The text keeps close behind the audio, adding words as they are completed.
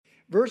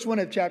Verse 1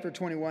 of chapter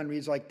 21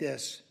 reads like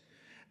this.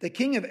 The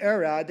king of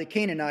Arad, the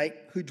Canaanite,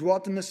 who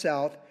dwelt in the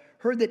south,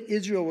 heard that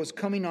Israel was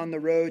coming on the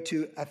road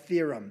to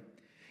Atharim.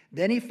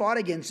 Then he fought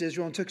against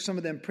Israel and took some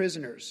of them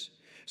prisoners.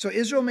 So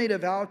Israel made a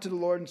vow to the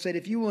Lord and said,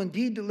 if you will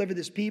indeed deliver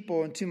this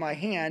people into my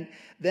hand,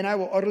 then I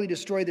will utterly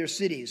destroy their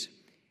cities.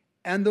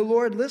 And the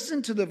Lord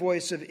listened to the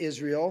voice of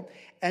Israel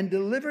and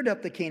delivered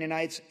up the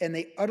Canaanites, and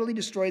they utterly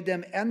destroyed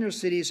them and their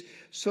cities.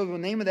 So the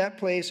name of that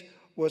place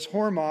was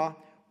Hormah,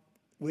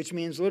 which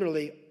means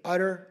literally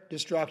utter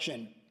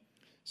destruction.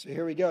 So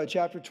here we go,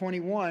 chapter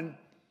 21.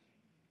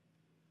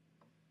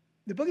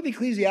 The book of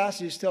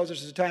Ecclesiastes tells us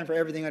there's a time for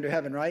everything under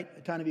heaven, right?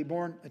 A time to be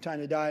born, a time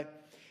to die.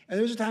 And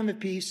there's a time of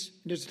peace,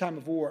 and there's a time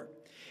of war.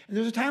 And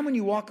there's a time when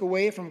you walk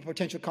away from a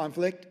potential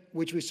conflict,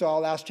 which we saw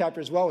last chapter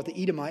as well with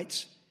the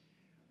Edomites,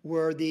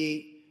 where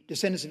the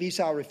descendants of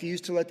Esau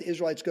refused to let the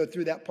Israelites go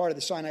through that part of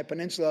the Sinai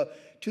Peninsula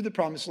to the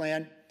Promised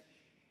Land.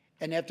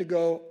 And they have to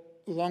go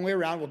a long way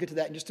around. We'll get to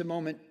that in just a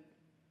moment.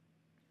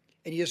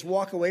 And you just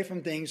walk away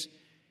from things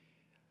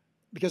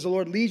because the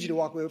Lord leads you to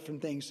walk away from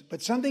things.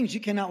 But some things you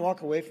cannot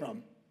walk away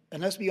from.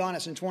 And let's be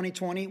honest, in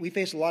 2020, we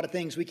face a lot of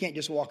things we can't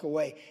just walk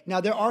away.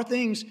 Now, there are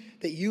things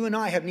that you and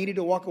I have needed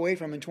to walk away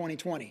from in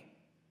 2020.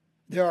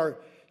 There are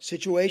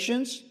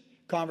situations,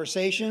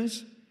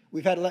 conversations.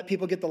 We've had to let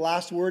people get the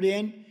last word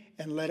in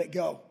and let it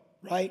go,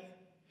 right?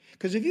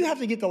 Because if you have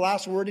to get the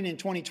last word in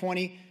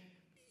 2020,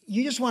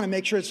 you just want to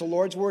make sure it's the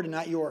Lord's word and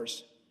not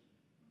yours.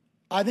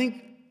 I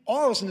think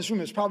all of us in this room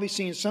has probably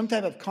seen some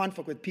type of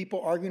conflict with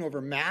people arguing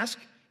over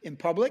masks in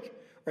public,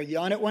 or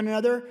yelling at one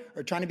another,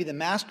 or trying to be the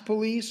mask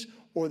police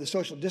or the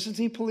social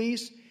distancing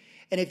police.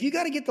 And if you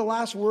got to get the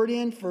last word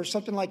in for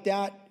something like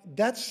that,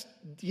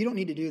 you don't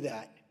need to do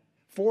that,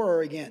 for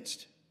or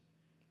against.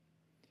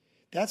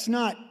 That's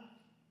not,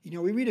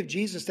 we read of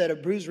Jesus that a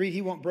bruised reed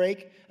he won't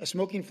break, a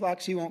smoking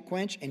flax he won't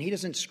quench, and he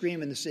doesn't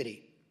scream in the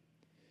city.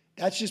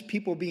 That's just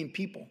people being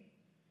people.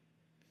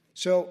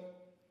 So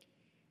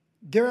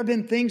there have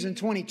been things in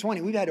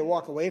 2020 we've had to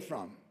walk away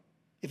from.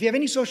 If you have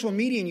any social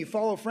media and you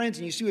follow friends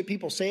and you see what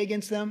people say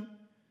against them,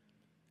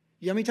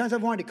 you know how many times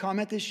I've wanted to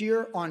comment this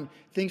year on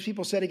things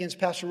people said against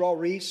Pastor Raul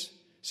Reese,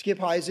 Skip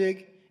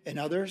Heitzig, and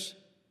others?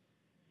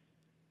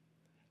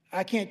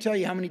 I can't tell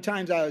you how many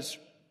times I was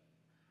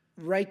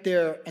right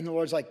there and the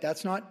Lord's like,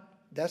 that's not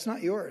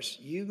yours.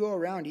 You go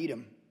around, eat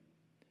them.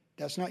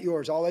 That's not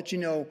yours. I'll let you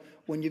know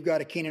when you've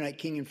got a Canaanite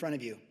king in front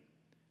of you.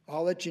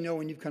 I'll let you know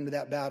when you've come to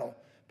that battle.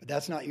 But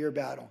that's not your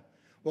battle.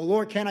 Well,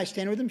 Lord, can I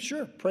stand with him?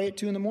 Sure. Pray at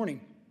 2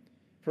 a.m.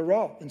 for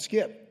Raul and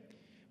Skip.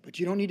 But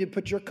you don't need to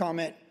put your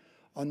comment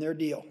on their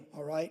deal,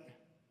 all right?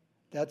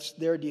 That's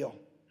their deal.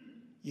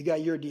 You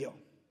got your deal.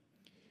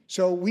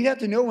 So we have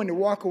to know when to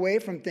walk away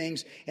from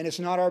things, and it's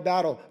not our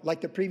battle, like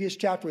the previous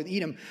chapter with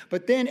Edom.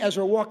 But then as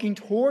we're walking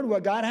toward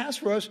what God has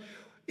for us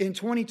in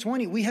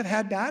 2020, we have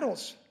had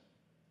battles.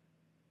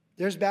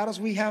 There's battles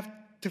we have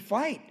to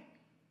fight.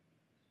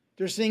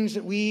 There's things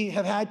that we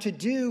have had to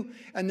do,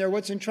 and they're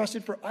what's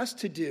entrusted for us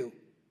to do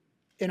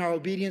in our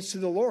obedience to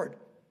the Lord.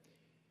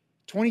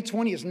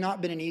 2020 has not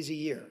been an easy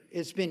year.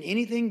 It's been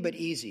anything but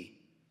easy.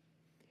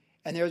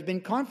 And there's been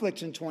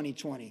conflicts in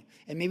 2020.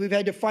 And maybe we've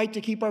had to fight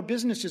to keep our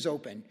businesses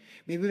open.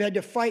 Maybe we've had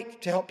to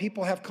fight to help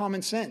people have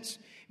common sense.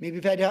 Maybe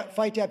we've had to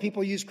fight to have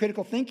people use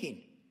critical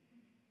thinking.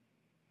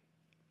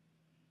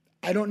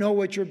 I don't know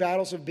what your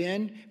battles have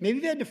been. Maybe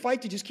we've had to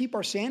fight to just keep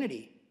our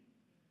sanity.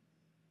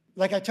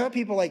 Like I tell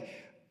people, like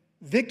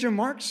Victor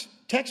Marks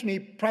texted me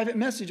private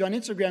message on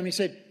Instagram. He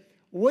said,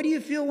 "What do you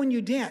feel when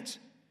you dance?"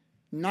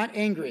 Not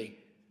angry.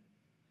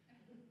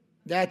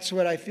 That's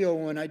what I feel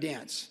when I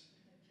dance.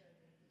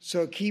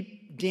 So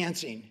keep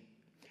dancing.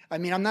 I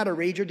mean, I'm not a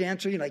rager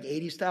dancer, like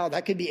 80s style.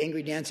 That could be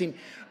angry dancing.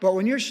 But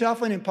when you're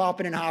shuffling and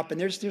popping and hopping,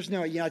 there's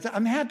no,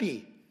 I'm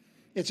happy.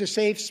 It's a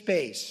safe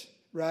space,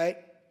 right?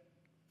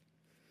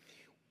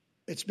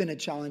 It's been a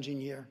challenging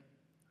year.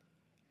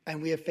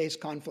 And we have faced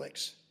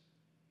conflicts.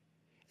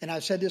 And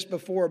I've said this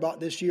before about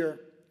this year.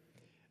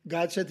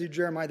 God said through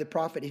Jeremiah the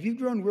prophet, if you've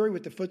grown weary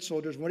with the foot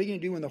soldiers, what are you going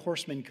to do when the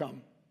horsemen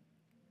come?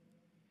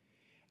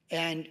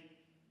 And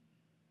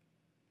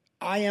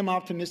I am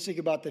optimistic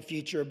about the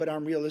future, but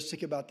I'm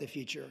realistic about the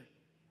future.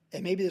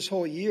 And maybe this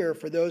whole year,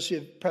 for those who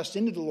have pressed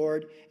into the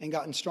Lord and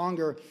gotten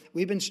stronger,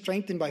 we've been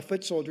strengthened by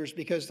foot soldiers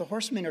because the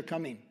horsemen are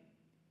coming.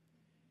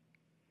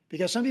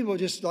 Because some people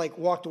just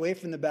walked away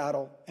from the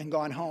battle and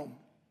gone home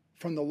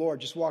from the Lord,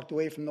 just walked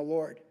away from the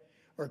Lord,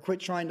 or quit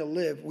trying to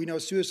live. We know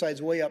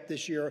suicide's way up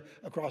this year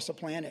across the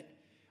planet.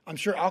 I'm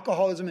sure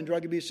alcoholism and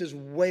drug abuse is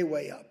way,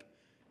 way up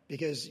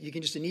because you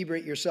can just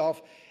inebriate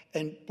yourself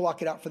and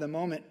block it out for the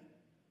moment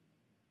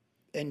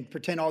and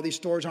pretend all these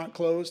stores aren't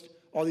closed,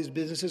 all these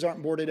businesses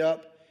aren't boarded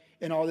up,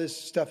 and all this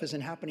stuff isn't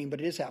happening, but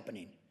it is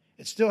happening.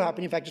 It's still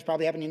happening. In fact, it's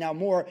probably happening now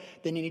more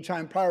than any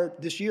time prior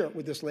this year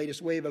with this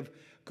latest wave of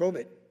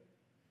COVID.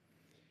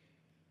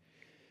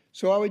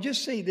 So I would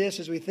just say this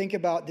as we think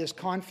about this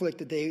conflict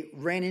that they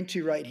ran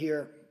into right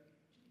here.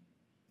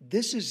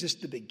 This is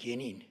just the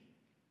beginning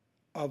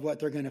of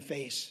what they're going to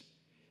face.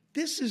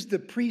 This is the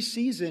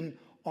preseason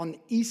on the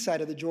east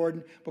side of the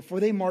Jordan before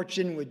they marched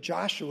in with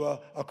Joshua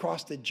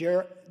across the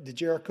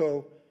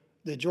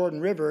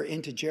Jordan River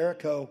into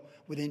Jericho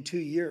within 2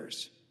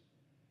 years.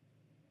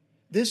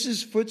 This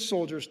is foot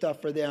soldier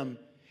stuff for them.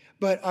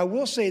 But I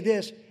will say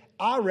this,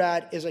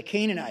 Arad is a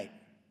Canaanite.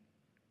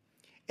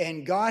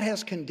 And God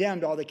has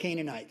condemned all the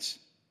Canaanites.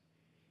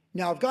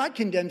 Now, if God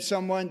condemns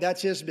someone,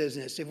 that's his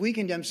business. If we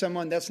condemn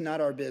someone, that's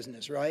not our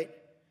business, right?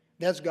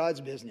 That's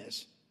God's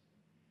business.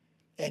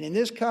 And in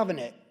this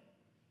covenant,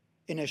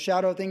 in a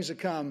shadow of things to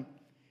come,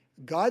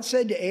 God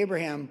said to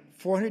Abraham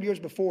 400 years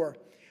before,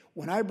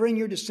 when I bring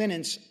your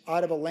descendants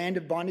out of a land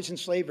of bondage and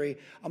slavery,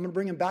 I'm going to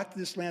bring them back to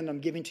this land I'm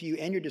giving to you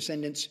and your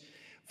descendants.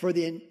 For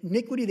the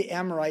iniquity of the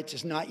Amorites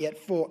is not yet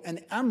full. And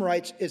the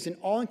Amorites is an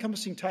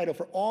all-encompassing title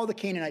for all the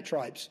Canaanite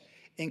tribes,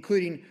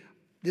 including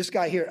this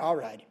guy here,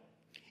 Arad.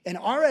 And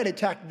Arad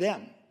attacked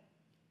them.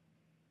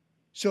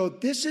 So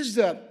this is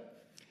the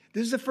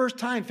first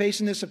time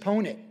facing this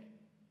opponent.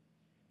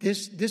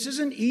 This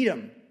isn't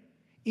Edom.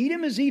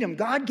 Edom is Edom.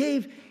 God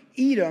gave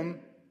Edom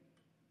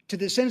to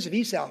the descendants of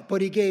Esau,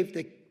 but he gave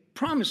the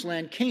promised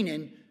land,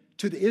 Canaan,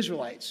 to the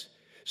Israelites.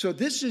 So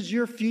this is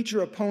your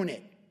future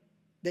opponent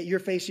that you're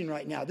facing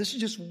right now. This is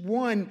just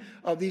one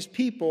of these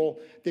people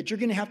that you're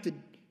going to have to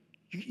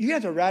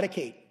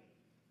eradicate,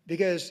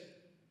 because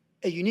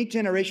a unique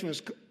generation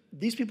was,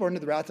 these people are under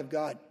the wrath of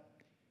God.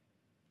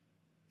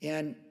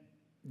 And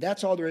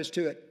that's all there is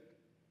to it.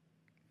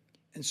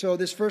 And so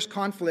this first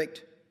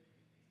conflict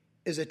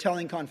is a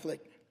telling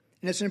conflict,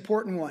 and it's an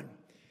important one.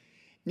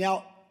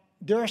 Now,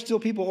 there are still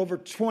people over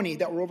 20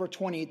 that were over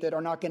 20 that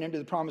are not going to enter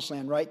the promised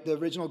land, right? The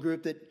original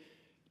group that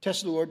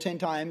tested the Lord 10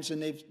 times,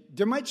 and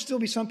there might still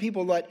be some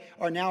people that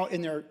are now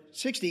in their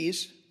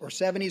 60s or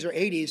 70s or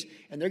 80s,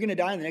 and they're going to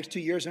die in the next 2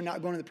 years. They're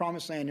not going to the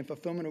promised land in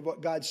fulfillment of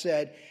what God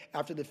said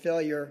after the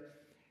failure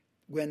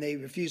when they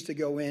refused to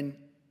go in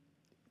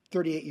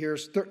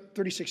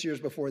 36 years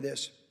before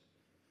this.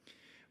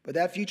 But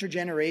that future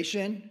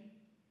generation,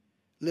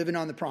 living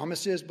on the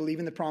promises,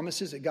 believing the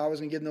promises that God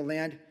was going to give them the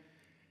land,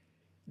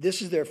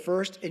 this is their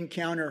first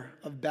encounter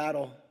of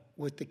battle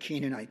with the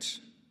Canaanites.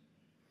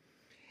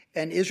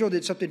 And Israel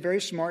did something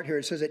very smart here.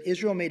 It says that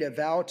Israel made a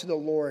vow to the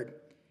Lord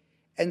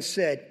and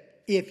said,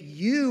 if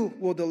you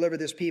will deliver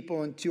this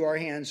people into our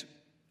hands,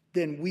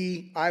 then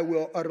I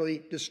will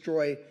utterly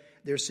destroy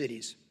their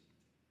cities.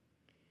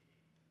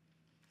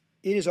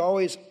 It is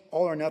always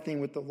all or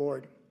nothing with the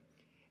Lord.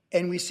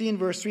 And we see in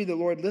verse 3, the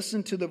Lord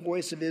listened to the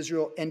voice of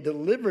Israel and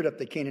delivered up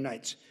the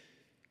Canaanites.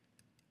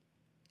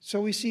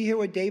 So we see here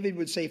what David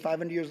would say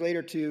 500 years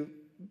later to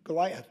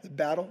Goliath. The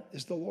battle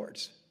is the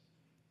Lord's.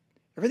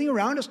 Everything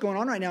around us going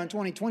on right now in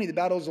 2020, the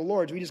battle is the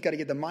Lord's. We just got to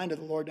get the mind of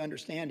the Lord to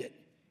understand it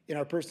in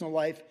our personal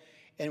life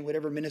and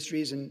whatever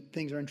ministries and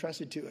things are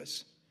entrusted to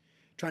us.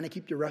 Trying to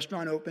keep your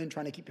restaurant open,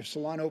 trying to keep your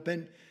salon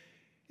open.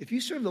 If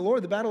you serve the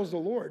Lord, the battle is the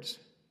Lord's.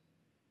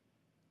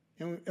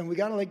 And we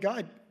got to let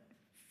God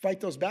fight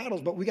those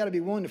battles, but we got to be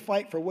willing to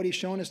fight for what he's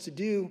shown us to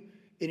do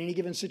in any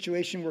given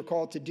situation we're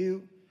called to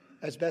do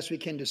as best we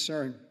can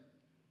discern.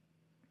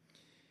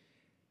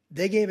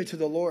 They gave it to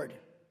the Lord.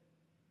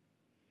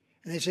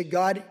 And they said,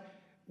 God,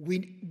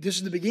 this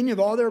is the beginning of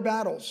all their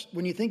battles.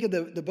 When you think of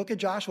the book of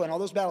Joshua and all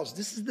those battles,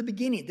 this is the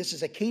beginning. This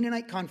is a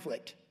Canaanite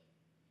conflict.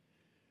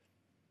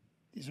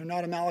 These are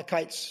not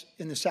Amalekites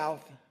in the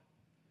south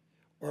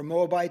or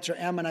Moabites or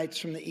Ammonites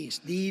from the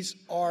east. These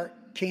are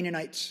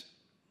Canaanites.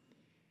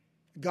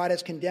 God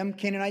has condemned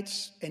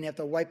Canaanites, and you have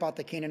to wipe out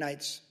the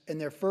Canaanites. In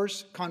their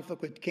first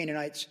conflict with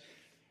Canaanites,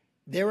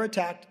 they were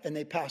attacked and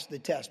they passed the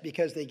test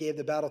because they gave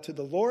the battle to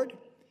the Lord.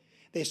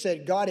 They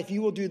said, God, if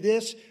you will do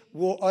this,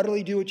 we'll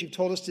utterly do what you've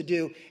told us to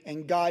do.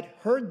 And God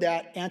heard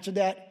that, answered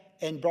that,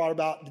 and brought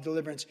about the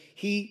deliverance.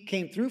 He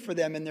came through for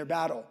them in their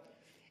battle.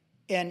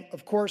 And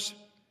of course,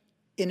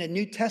 in a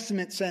New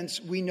Testament sense,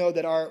 we know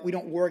that we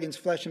don't war against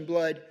flesh and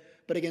blood,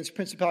 but against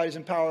principalities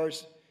and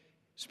powers,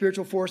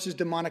 spiritual forces,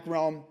 demonic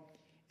realm,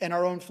 and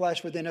our own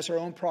flesh within us, our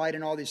own pride,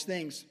 and all these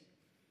things.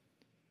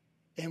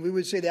 And we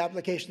would say the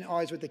application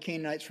always with the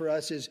Canaanites for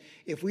us is,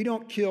 if we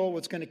don't kill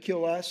what's going to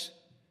kill us,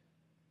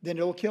 then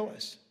it'll kill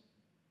us.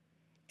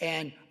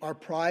 And our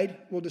pride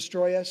will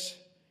destroy us.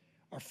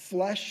 Our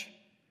flesh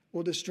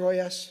will destroy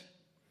us.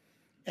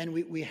 And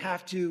we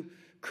have to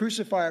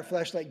crucify our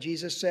flesh like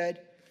Jesus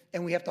said.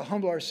 And we have to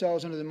humble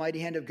ourselves under the mighty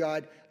hand of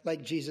God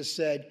like Jesus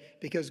said,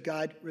 because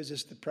God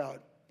resists the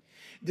proud.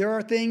 There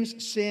are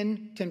things,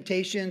 sin,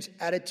 temptations,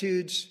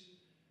 attitudes,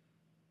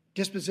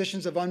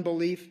 dispositions of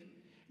unbelief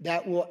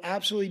that will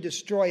absolutely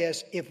destroy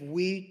us if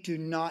we do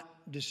not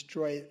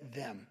destroy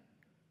them.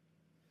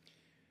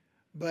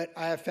 But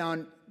I have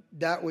found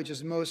that which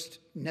is most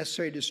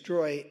necessary to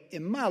destroy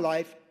in my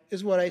life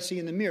is what I see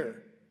in the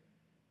mirror.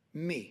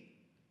 Me.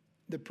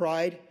 The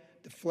pride,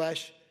 the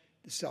flesh,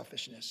 the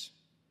selfishness.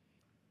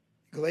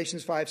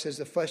 Galatians 5 says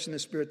the flesh and the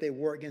spirit, they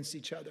war against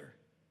each other.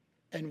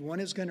 And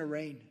one is going to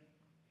reign.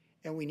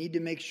 And we need to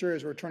make sure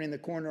as we're turning the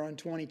corner on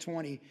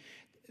 2020,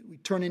 we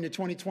turn into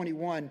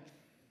 2021,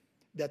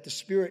 that the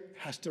Spirit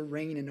has to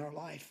reign in our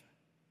life.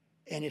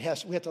 And we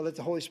have to let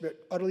the Holy Spirit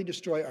utterly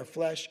destroy our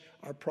flesh,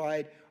 our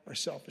pride, our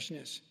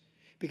selfishness.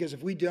 Because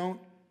if we don't,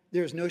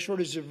 there's no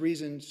shortage of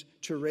reasons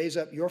to raise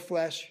up your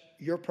flesh,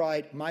 your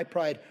pride, my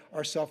pride,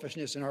 our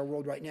selfishness in our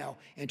world right now,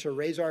 and to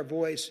raise our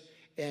voice.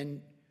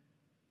 And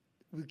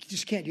we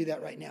just can't do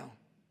that right now.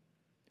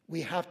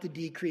 We have to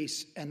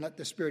decrease and let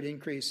the Spirit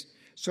increase.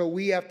 So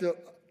we have to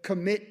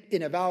commit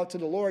in a vow to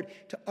the Lord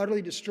to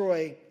utterly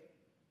destroy,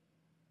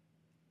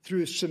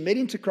 through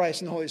submitting to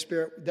Christ and the Holy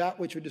Spirit, that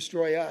which would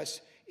destroy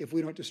us if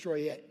we don't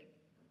destroy it.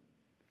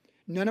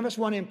 None of us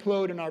want to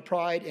implode in our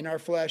pride, in our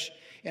flesh,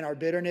 in our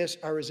bitterness,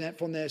 our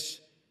resentfulness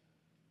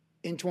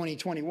in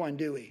 2021,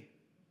 do we?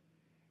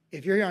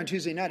 If you're here on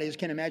Tuesday night, I just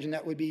can't imagine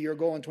that would be your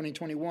goal in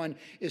 2021,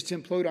 is to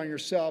implode on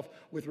yourself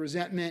with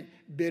resentment,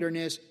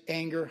 bitterness,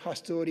 anger,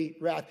 hostility,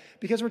 wrath.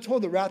 Because we're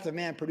told the wrath of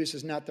man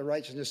produces not the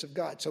righteousness of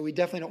God. So we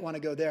definitely don't want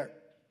to go there.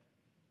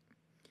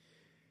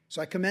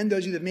 So I commend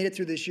those of you that have made it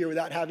through this year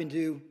without having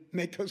to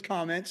make those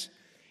comments.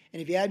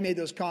 And if you had made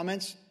those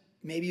comments,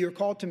 maybe you're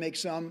called to make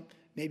some,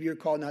 maybe you're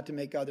called not to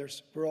make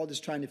others. We're all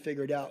just trying to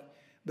figure it out.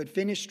 But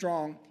finish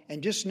strong,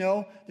 and just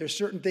know there's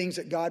certain things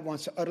that God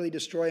wants to utterly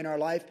destroy in our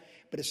life,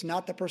 but it's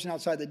not the person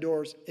outside the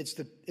doors, it's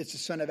the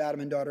son of Adam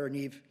and daughter and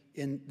Eve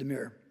in the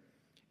mirror.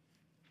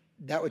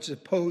 That which is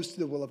opposed to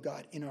the will of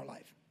God in our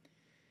life.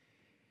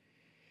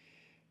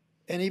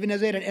 And even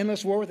as they had an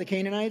endless war with the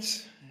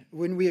Canaanites,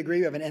 wouldn't we agree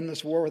we have an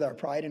endless war with our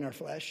pride and our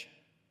flesh?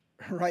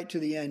 Right to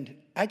the end.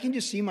 I can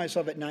just see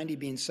myself at 90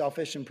 being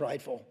selfish and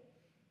prideful.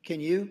 Can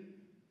you?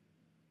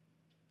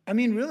 I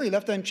mean, really,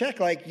 left unchecked,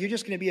 like you're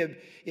just going to be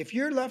if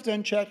you're left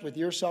unchecked with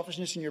your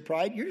selfishness and your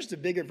pride, you're just a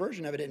bigger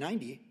version of it at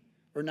 90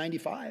 or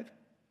 95,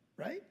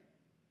 right?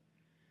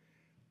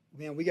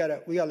 Man, we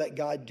gotta let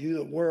God do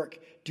the work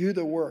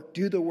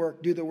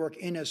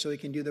in us so he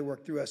can do the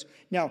work through us.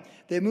 Now,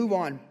 they move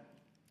on.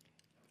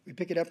 We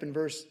pick it up in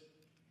verse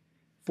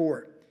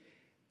 4.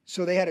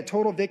 So they had a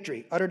total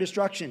victory, utter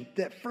destruction.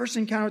 That first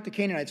encounter with the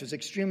Canaanites was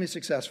extremely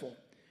successful.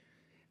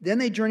 Then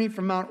they journeyed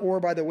from Mount Or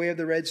by the way of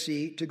the Red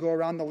Sea to go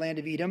around the land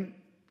of Edom.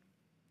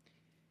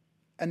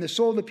 And the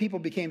soul of the people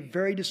became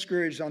very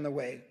discouraged on the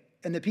way.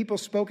 And the people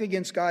spoke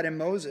against God and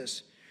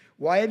Moses.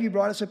 Why have you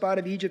brought us up out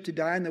of Egypt to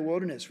die in the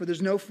wilderness? For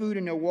there's no food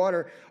and no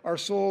water. Our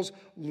souls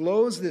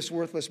loathe this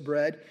worthless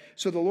bread.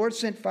 So the Lord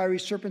sent fiery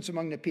serpents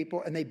among the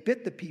people, and they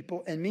bit the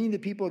people, and many of the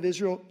people of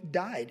Israel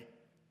died.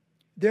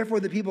 Therefore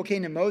the people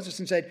came to Moses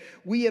and said,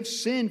 we have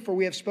sinned, for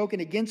we have spoken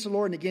against the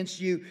Lord and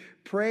against you.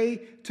 Pray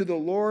to the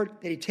Lord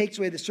that he takes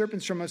away the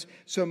serpents from us.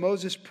 So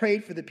Moses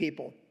prayed for the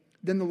people.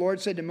 Then the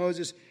Lord said to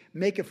Moses,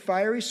 make a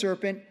fiery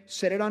serpent,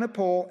 set it on a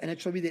pole, and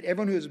it shall be that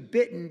everyone who is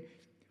bitten,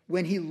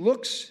 when he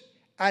looks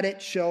at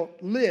it, shall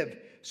live.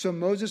 So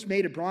Moses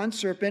made a bronze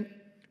serpent,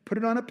 put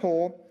it on a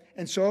pole,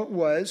 and so it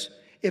was.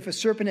 If a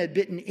serpent had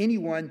bitten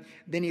anyone,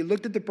 then he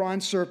looked at the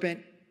bronze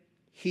serpent,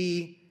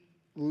 he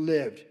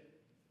lived.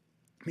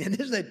 Man,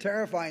 this is a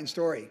terrifying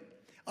story.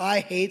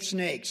 I hate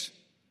snakes,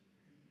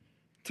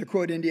 to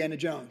quote Indiana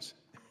Jones.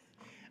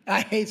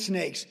 I hate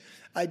snakes.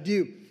 I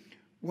do.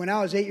 When I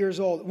was 8 years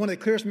old, one of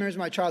the clearest memories of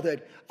my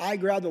childhood, I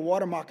grabbed a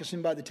water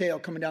moccasin by the tail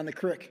coming down the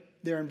creek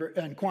there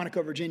in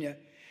Quantico, Virginia.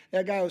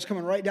 That guy was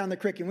coming right down the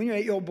creek. And when you're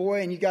an 8-year-old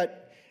boy and you got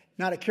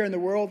not a care in the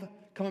world,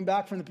 coming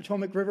back from the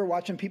Potomac River,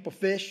 watching people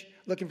fish,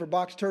 looking for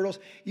box turtles,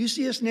 you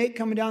see a snake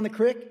coming down the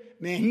creek,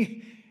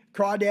 man,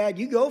 crawdad,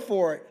 you go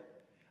for it.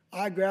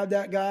 I grabbed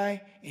that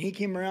guy, and he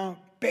came around,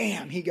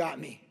 bam, he got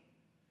me.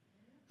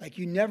 Like,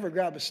 you never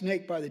grab a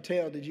snake by the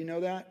tail. Did you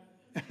know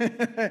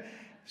that?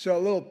 So a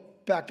little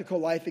practical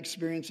life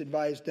experience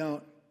advice,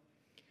 don't.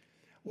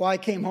 Well, I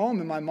came home,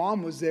 and my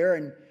mom was there,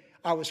 and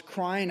I was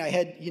crying.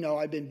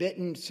 I'd been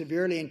bitten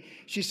severely, and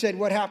she said,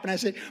 what happened? I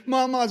said,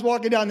 Mom, I was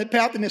walking down the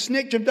path, and a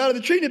snake jumped out of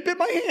the tree, and it bit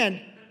my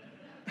hand.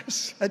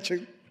 Such a,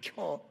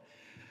 oh,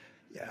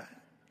 yeah.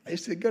 I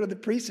used to go to the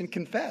priest and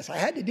confess. I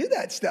had to do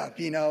that stuff,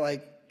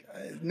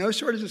 no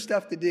shortage of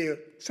stuff to do.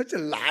 Such a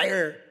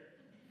liar.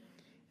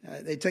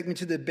 They took me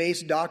to the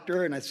base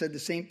doctor, and I said the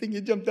same thing. You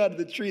jumped out of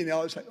the tree, and they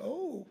all was like,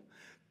 oh,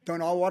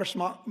 don't all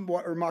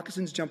water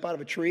moccasins jump out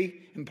of a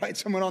tree and bite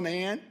someone on the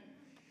hand?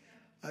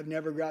 I've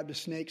never grabbed a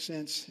snake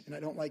since, and I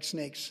don't like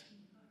snakes.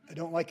 I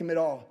don't like them at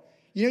all.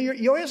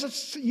 You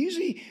always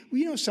usually,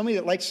 somebody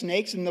that likes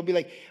snakes, and they'll be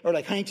like, or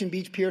like Huntington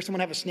Beach Pier,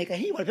 someone have a snake.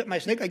 Hey, you want to pet my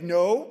snake? Like,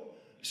 no,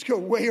 just go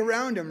way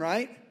around him,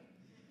 right?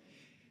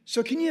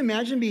 So can you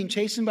imagine being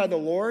chastened by the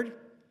Lord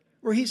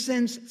where he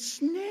sends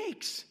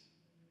snakes?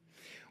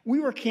 We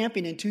were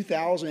camping in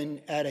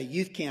 2000 at a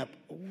youth camp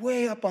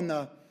way up on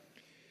the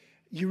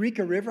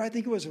Eureka River. I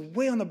think it was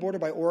way on the border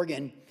by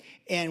Oregon.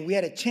 And we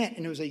had a tent,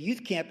 and it was a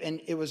youth camp,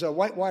 and it was a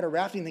whitewater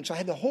rafting thing. So I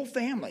had the whole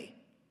family,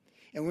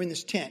 and we're in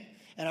this tent.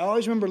 And I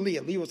always remember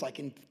Leah. Leah was like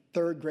in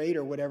third grade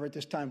or whatever at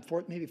this time.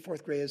 Maybe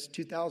fourth grade is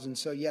 2000.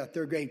 So yeah,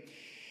 third grade.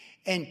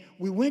 And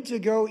we went to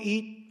go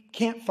eat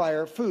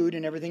campfire food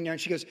and everything there.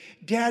 And she goes,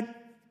 Dad,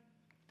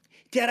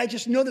 I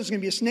just know there's going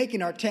to be a snake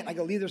in our tent. I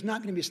go, Leah, there's not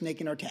going to be a snake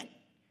in our tent.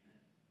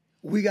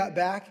 We got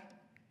back.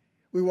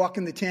 We walk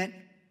in the tent.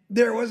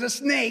 There was a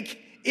snake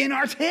in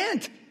our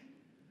tent.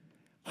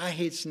 I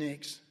hate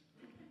snakes.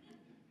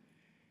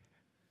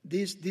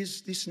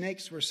 These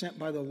snakes were sent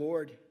by the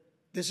Lord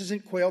This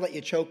isn't quail that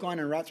you choke on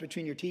and rots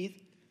between your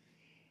teeth.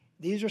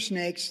 These are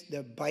snakes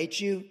that bite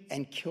you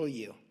and kill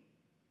you.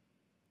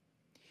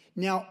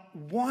 Now,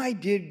 why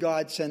did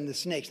God send the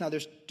snakes? Now,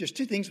 there's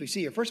two things we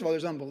see here. First of all,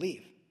 there's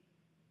unbelief.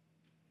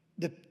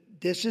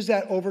 This is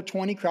that over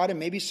 20 crowd, and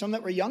maybe some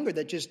that were younger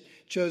that just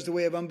chose the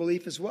way of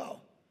unbelief as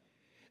well.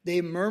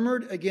 They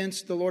murmured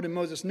against the Lord and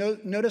Moses.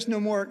 Notice no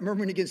more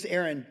murmuring against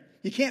Aaron.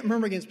 You can't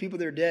murmur against people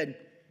that are dead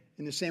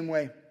in the same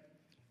way.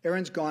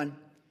 Aaron's gone.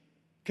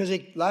 Because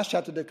last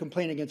chapter they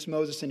complained against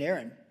Moses and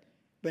Aaron.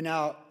 But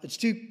now it's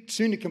too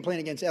soon to complain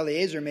against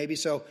Eleazar maybe.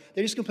 So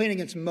they're just complaining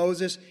against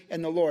Moses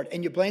and the Lord.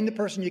 And you blame the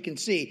person you can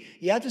see.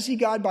 You have to see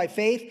God by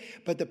faith.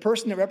 But the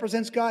person that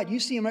represents God, you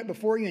see him right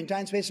before you in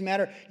time, space, and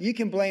matter. You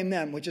can blame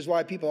them. Which is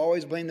why people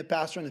always blame the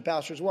pastor and the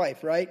pastor's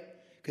wife, right?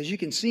 Because you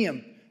can see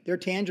them. They're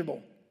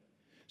tangible.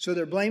 So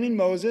they're blaming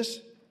Moses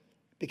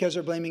because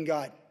they're blaming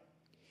God.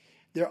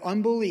 Their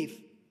unbelief.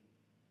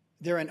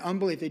 They're in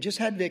unbelief. They just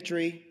had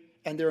victory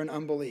and they're in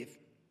unbelief.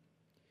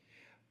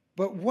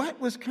 But what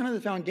was kind of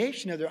the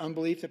foundation of their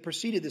unbelief that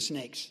preceded the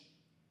snakes?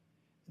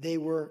 They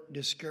were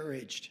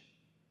discouraged.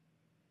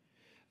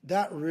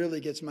 That really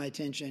gets my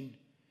attention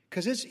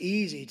because it's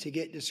easy to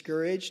get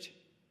discouraged,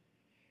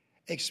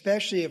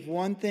 especially if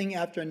one thing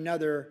after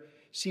another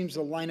seems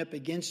to line up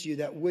against you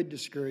that would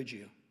discourage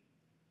you.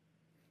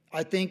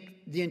 I think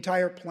the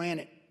entire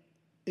planet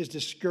is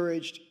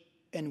discouraged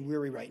and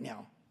weary right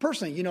now.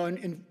 Personally,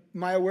 in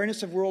my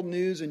awareness of world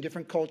news and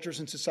different cultures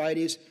and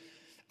societies,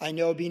 I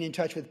know being in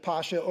touch with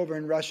Pasha over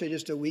in Russia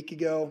just a week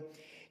ago,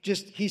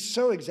 he's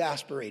so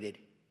exasperated.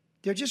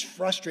 They're just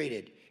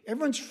frustrated.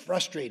 Everyone's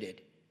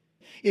frustrated.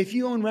 If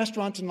you own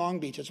restaurants in Long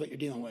Beach, that's what you're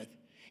dealing with.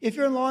 If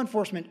you're a law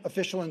enforcement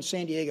official in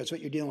San Diego, that's what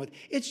you're dealing with.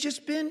 It's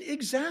just been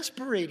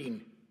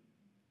exasperating.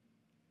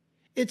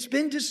 It's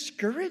been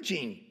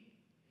discouraging.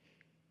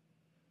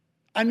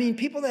 I mean,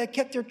 people that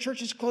kept their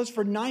churches closed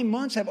for 9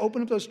 months have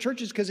opened up those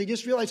churches because they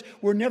just realized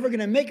we're never going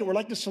to make it. We're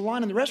like the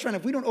salon and the restaurant.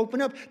 If we don't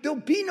open up, there'll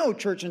be no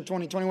church in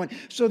 2021.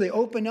 So they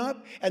open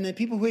up, and then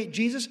people who hate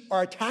Jesus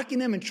are attacking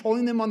them and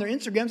trolling them on their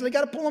Instagrams, and they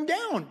got to pull them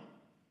down.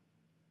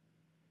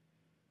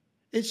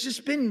 It's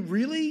just been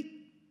really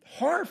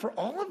hard for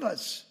all of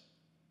us,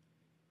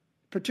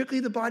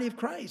 particularly the body of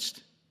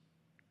Christ,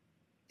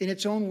 in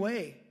its own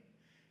way.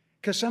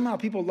 Because somehow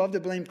people love to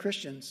blame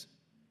Christians.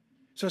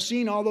 So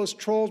seeing all those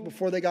trolls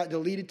before they got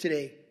deleted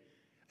today,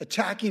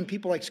 attacking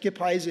people like Skip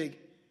Heitzig,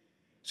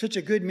 such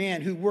a good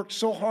man who worked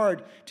so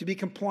hard to be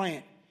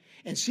compliant,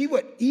 and see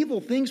what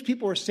evil things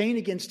people are saying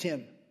against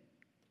him.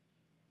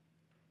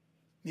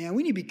 Man,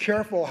 we need to be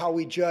careful how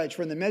we judge.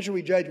 For in the measure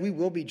we judge, we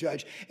will be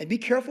judged. And be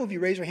careful if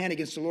you raise your hand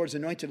against the Lord's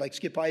anointed like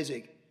Skip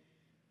Heitzig.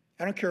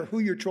 I don't care who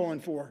you're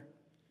trolling for.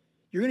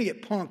 You're going to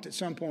get punked at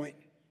some point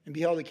and be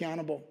held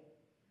accountable.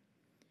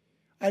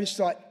 I just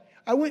thought,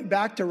 I went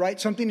back to write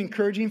something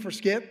encouraging for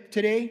Skip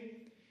today.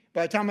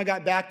 By the time I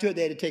got back to it,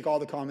 they had to take all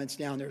the comments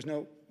down. There was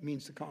no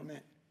means to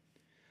comment.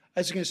 I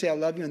was just going to say, I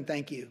love you and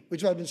thank you,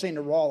 which is what I've been saying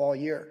to Raul all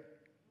year.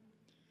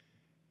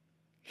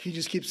 He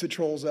just keeps the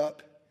trolls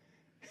up.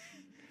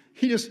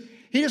 He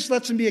just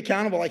lets them be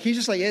accountable. Like he's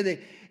just like, hey,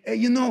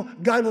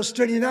 God will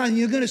straighten it out, and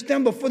you're going to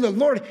stand before the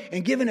Lord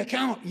and give an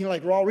account.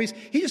 Like Raul Reese.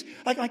 He just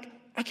like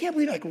I can't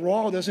believe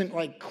Raul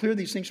doesn't clear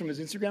these things from his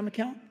Instagram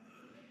account.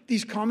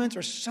 These comments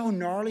are so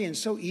gnarly and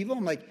so evil.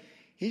 I'm like,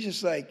 he's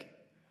just like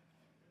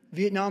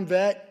Vietnam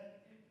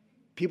vet,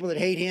 people that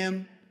hate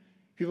him,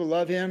 people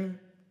love him.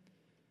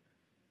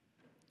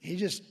 He's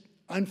just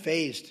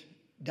unfazed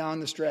down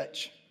the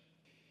stretch.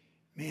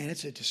 Man,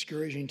 it's a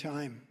discouraging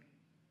time.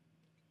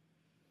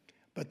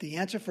 But the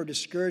answer for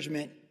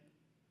discouragement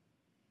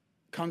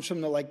comes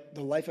from the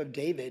life of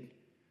David,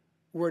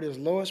 where at his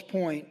lowest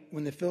point,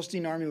 when the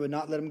Philistine army would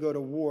not let him go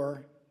to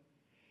war,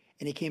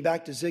 and he came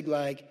back to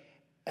Ziklag,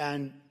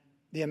 and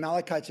the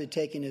Amalekites had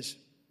taken his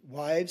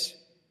wives,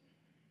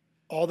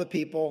 all the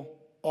people,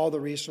 all the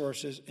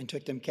resources, and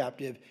took them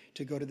captive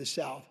to go to the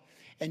south.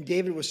 And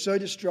David was so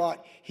distraught,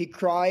 he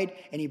cried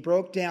and he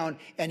broke down.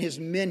 And his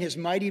men, his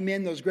mighty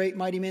men, those great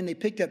mighty men, they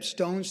picked up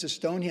stones to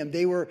stone him.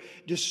 They were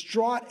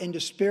distraught and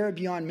despair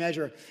beyond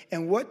measure.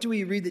 And what do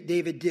we read that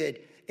David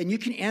did? And you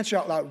can answer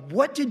out loud.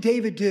 What did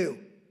David do?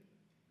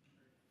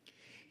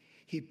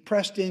 He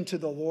pressed into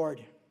the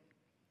Lord.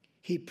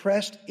 He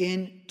pressed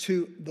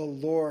into the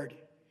Lord.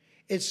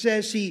 It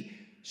says he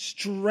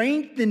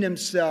strengthened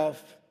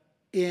himself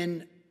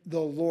in the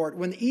Lord.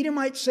 When the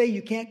Edomites say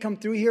you can't come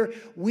through here,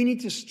 we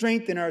need to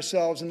strengthen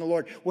ourselves in the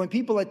Lord. When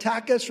people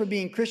attack us for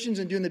being Christians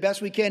and doing the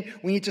best we can,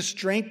 we need to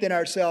strengthen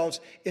ourselves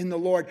in the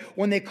Lord.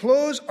 When they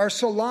close our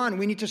salon,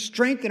 we need to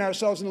strengthen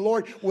ourselves in the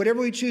Lord, whatever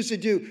we choose to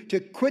do,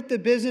 to quit the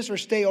business or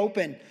stay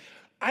open.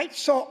 I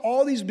saw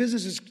all these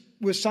businesses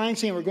with signs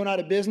saying we're going out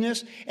of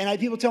business, and I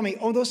had people tell me,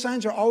 oh, those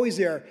signs are always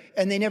there,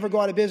 and they never go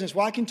out of business.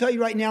 Well, I can tell you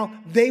right now,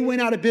 they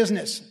went out of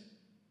business.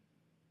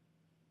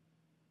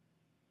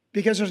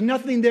 Because there's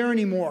nothing there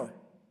anymore.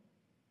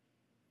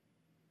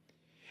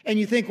 And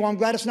you think, well, I'm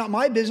glad it's not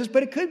my business,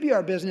 but it could be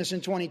our business in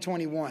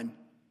 2021.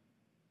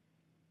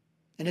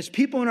 And it's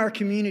people in our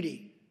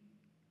community.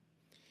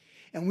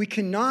 And we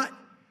cannot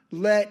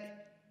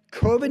let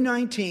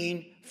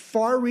COVID-19,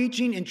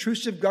 far-reaching,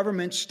 intrusive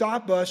government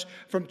stop us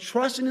from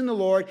trusting in the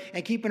Lord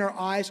and keeping our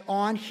eyes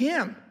on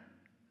Him.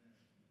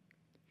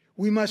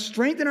 We must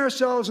strengthen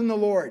ourselves in the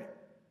Lord.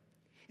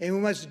 And we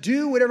must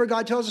do whatever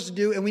God tells us to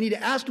do, and we need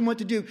to ask Him what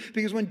to do.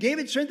 Because when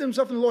David strengthened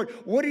himself in the Lord,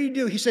 what did he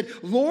do? He said,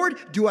 Lord,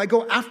 do I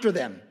go after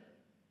them?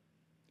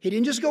 He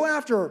didn't just go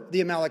after the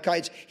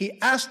Amalekites. He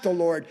asked the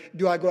Lord,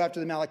 do I go after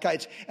the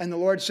Amalekites? And the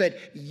Lord said,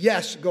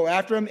 yes, go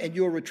after them, and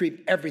you'll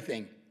retrieve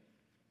everything.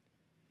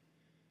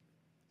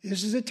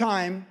 This is a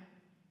time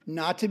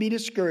not to be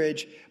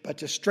discouraged, but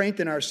to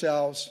strengthen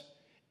ourselves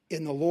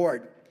in the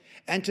Lord.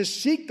 And to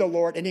seek the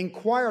Lord and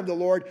inquire of the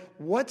Lord,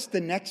 what's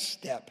the next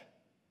step?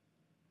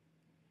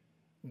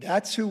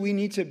 That's who we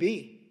need to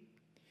be.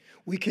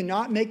 We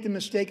cannot make the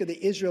mistake of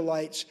the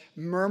Israelites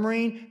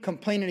murmuring,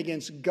 complaining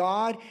against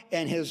God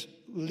and His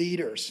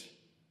leaders.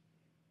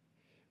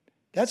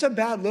 That's a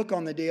bad look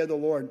on the day of the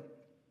Lord.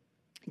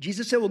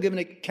 Jesus said we'll give an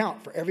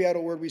account for every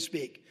idle word we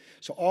speak.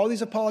 So all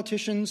these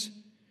politicians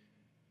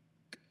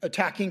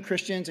attacking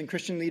Christians and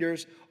Christian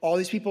leaders, all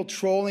these people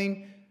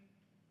trolling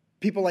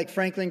people like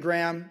Franklin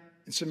Graham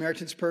and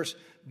Samaritan's Purse,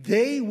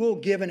 they will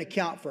give an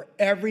account for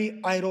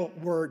every idle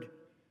word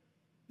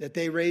that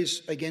they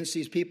raise against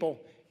these people.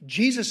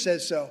 Jesus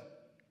says so.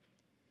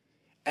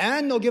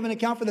 And they'll give an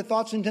account for the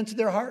thoughts and intents of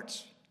their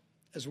hearts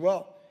as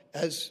well,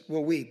 as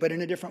will we, but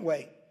in a different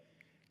way.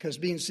 Because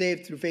being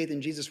saved through faith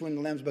in Jesus, we're in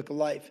the Lamb's Book of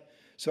Life.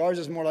 So ours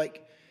is more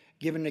like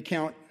giving an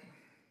account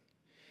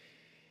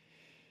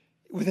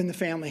within the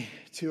family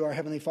to our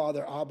Heavenly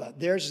Father, Abba.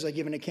 Theirs is I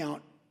give an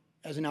account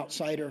as an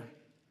outsider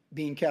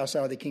being cast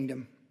out of the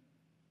kingdom.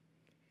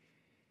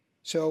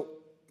 So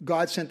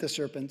God sent the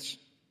serpents.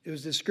 It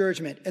was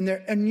discouragement. And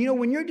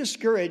when you're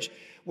discouraged,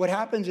 what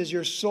happens is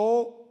your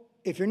soul,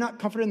 if you're not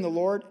comforted in the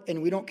Lord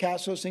and we don't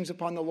cast those things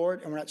upon the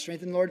Lord and we're not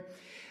strengthened in the Lord,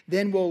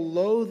 then we'll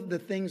loathe the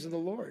things of the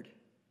Lord.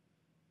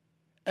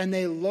 And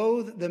they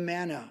loathe the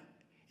manna.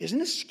 Isn't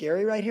this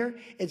scary right here?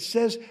 It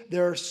says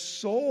their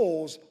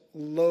souls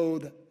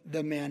loathe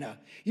the manna.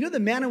 You know, the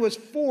manna was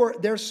for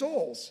their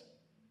souls.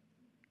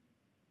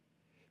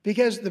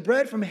 Because the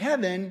bread from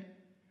heaven,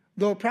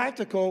 though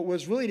practical,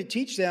 was really to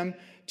teach them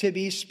to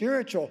be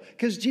spiritual.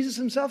 Because Jesus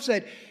Himself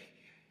said,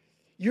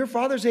 your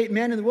fathers ate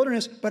manna in the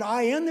wilderness, but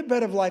I am the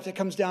bread of life that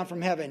comes down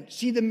from heaven.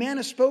 See, the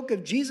manna spoke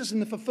of Jesus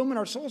and the fulfillment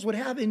our souls would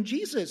have in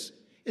Jesus,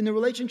 in the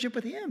relationship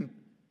with Him.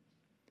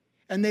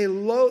 And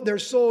their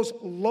souls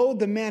loathe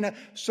the manna.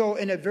 So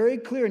in a very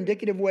clear,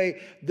 indicative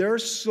way, their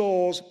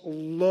souls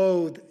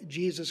loathe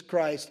Jesus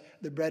Christ,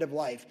 the bread of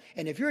life.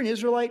 And if you're an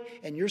Israelite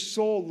and your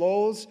soul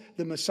loathes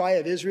the Messiah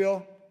of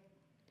Israel,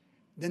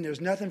 then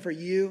there's nothing for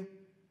you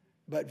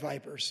but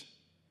vipers.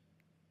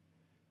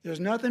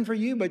 There's nothing for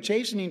you but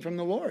chastening from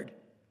the Lord.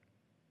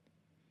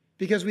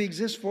 Because we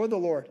exist for the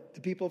Lord,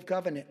 the people of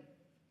covenant.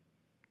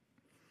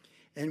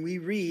 And we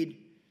read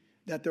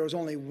that there was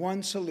only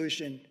one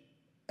solution,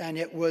 and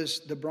it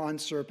was the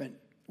bronze serpent,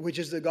 which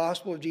is the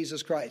gospel of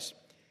Jesus Christ.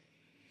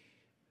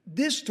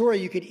 This story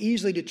you could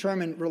easily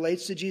determine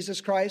relates to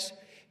Jesus Christ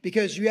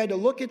because you had to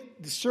look at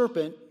the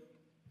serpent,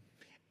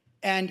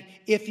 and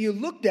if you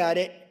looked at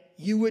it,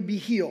 you would be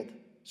healed.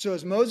 So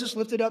as Moses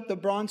lifted up the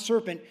bronze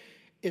serpent,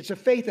 it's a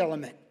faith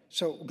element.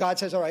 So God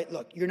says, all right,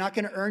 look, you're not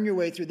going to earn your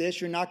way through this.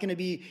 You're not going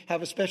to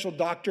have a special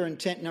doctor in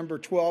tent number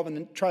 12 in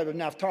the tribe of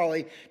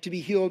Naphtali to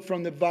be healed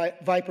from the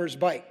viper's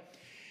bite.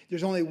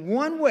 There's only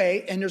one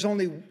way, and there's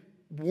only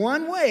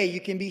one way you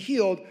can be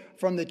healed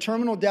from the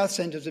terminal death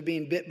sentence of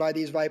being bit by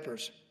these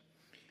vipers.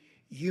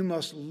 You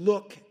must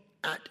look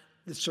at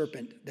the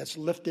serpent that's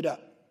lifted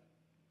up.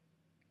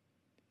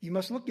 You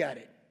must look at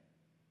it.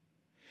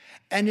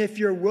 And if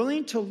you're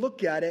willing to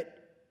look at it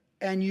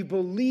and you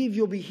believe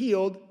you'll be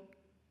healed,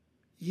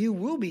 you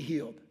will be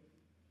healed.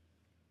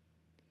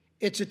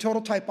 It's a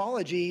total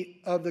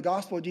typology of the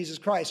gospel of Jesus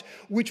Christ,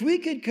 which we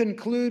could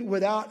conclude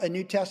without a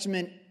New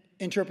Testament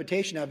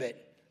interpretation of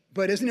it.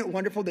 But isn't it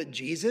wonderful that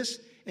Jesus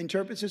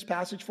interprets this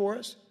passage for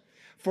us?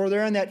 For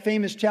there in that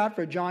famous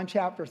chapter, John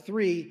chapter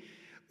 3,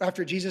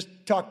 after Jesus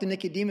talked to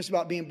Nicodemus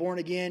about being born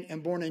again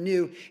and born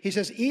anew, he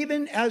says,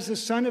 even as the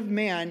Son of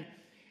Man,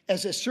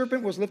 as a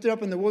serpent was lifted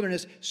up in the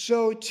wilderness,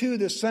 so too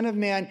the Son of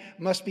Man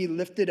must be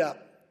lifted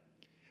up.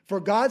 For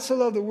God so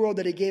loved the world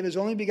that He gave His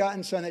only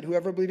begotten Son, that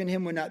whoever believed in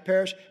Him would not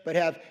perish, but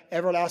have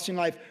everlasting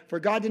life. For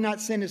God did not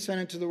send His Son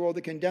into the world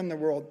to condemn the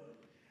world,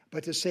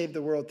 but to save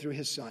the world through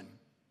His Son.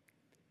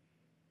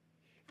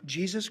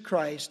 Jesus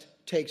Christ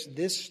takes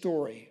this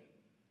story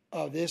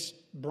of this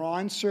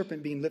bronze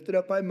serpent being lifted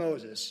up by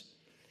Moses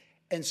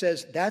and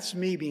says, that's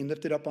me being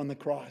lifted up on the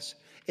cross.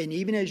 And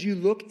even as you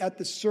look at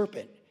the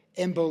serpent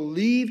and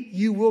believe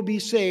you will be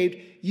saved,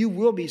 you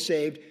will be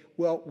saved.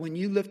 Well, when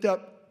you look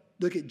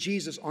at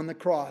Jesus on the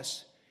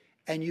cross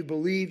and you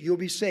believe you'll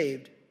be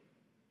saved,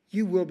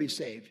 you will be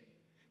saved.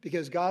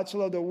 Because God so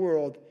loved the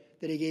world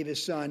that He gave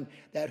His Son,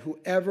 that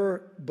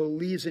whoever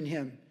believes in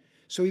Him.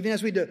 So even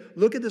as we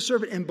look at the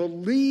serpent and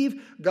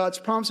believe God's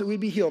promise that we'd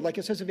be healed, like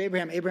it says of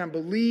Abraham, Abraham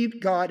believed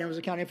God and was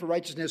accounted for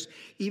righteousness.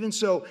 Even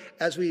so,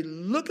 as we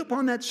look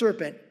upon that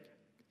serpent,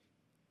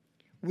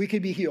 we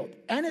could be healed.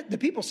 And the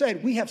people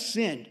said, we have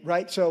sinned,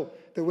 right? So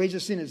the wages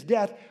of sin is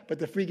death, but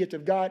the free gift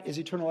of God is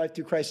eternal life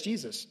through Christ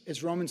Jesus.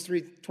 It's Romans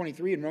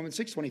 3:23 and Romans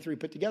 6:23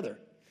 put together.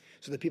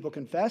 So the people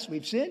confess,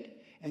 we've sinned,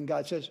 and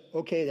God says,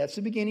 okay, that's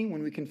the beginning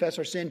when we confess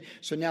our sin.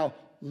 So now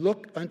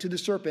look unto the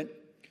serpent,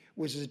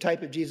 which is a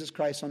type of Jesus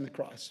Christ on the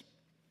cross.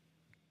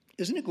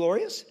 Isn't it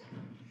glorious?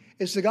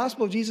 It's the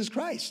gospel of Jesus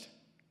Christ.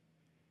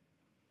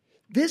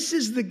 This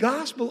is the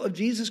gospel of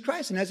Jesus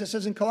Christ. And as it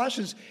says in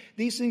Colossians,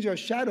 these things are a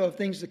shadow of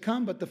things to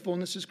come, but the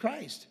fullness is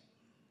Christ.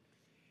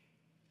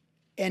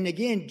 And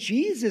again,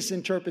 Jesus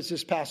interprets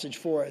this passage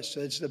for us. So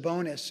it's the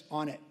bonus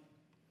on it.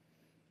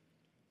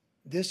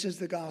 This is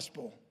the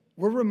gospel.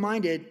 We're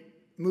reminded,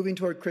 moving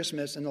toward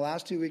Christmas in the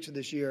last 2 weeks of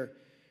this year,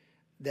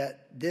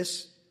 that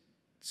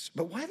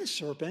but why the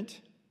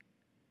serpent?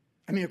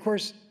 I mean, of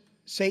course,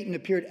 Satan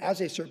appeared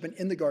as a serpent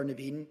in the Garden of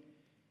Eden.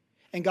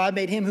 And God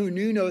made him who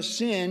knew no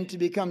sin to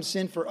become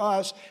sin for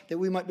us, that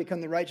we might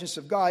become the righteousness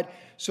of God.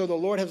 So the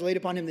Lord has laid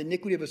upon him the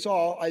iniquity of us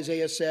all,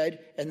 Isaiah said,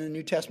 and in the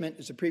New Testament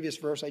is the previous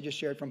verse I just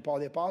shared from Paul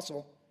the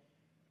Apostle.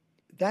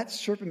 That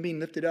serpent being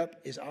lifted up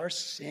is our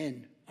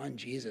sin on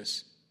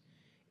Jesus.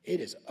 It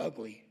is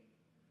ugly.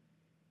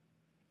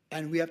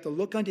 And we have to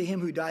look unto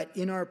him who died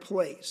in our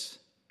place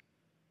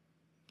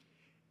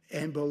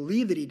and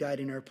believe that he died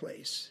in our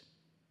place,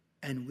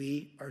 and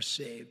we are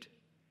saved.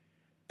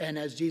 And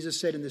as Jesus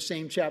said in the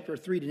same chapter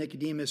 3 to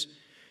Nicodemus,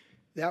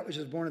 that which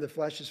is born of the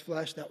flesh is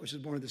flesh, that which is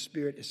born of the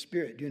Spirit is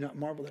spirit. Do not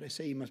marvel that I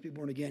say you must be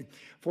born again.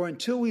 For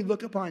until we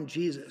look upon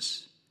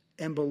Jesus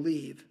and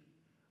believe,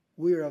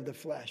 we are of the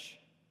flesh.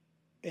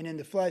 And in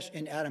the flesh,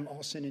 in Adam,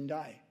 all sin and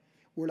die.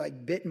 We're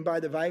like bitten by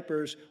the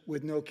vipers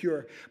with no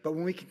cure. But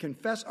when we can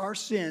confess our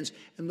sins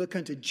and look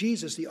unto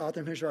Jesus, the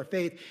author and finisher of our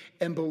faith,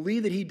 and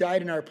believe that he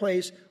died in our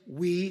place,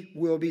 we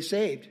will be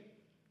saved.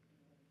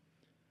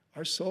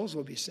 Our souls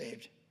will be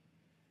saved.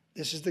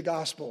 This is the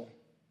gospel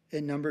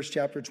in Numbers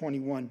chapter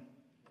 21.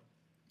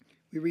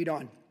 We read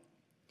on.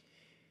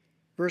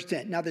 Verse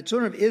 10. Now the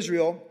children of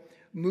Israel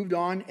moved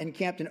on and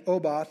camped in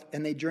Oboth,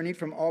 and they journeyed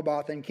from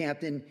Oboth and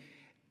camped in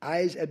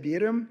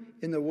Abiram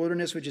in the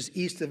wilderness, which is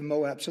east of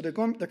Moab. So they're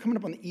coming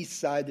up on the east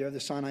side there of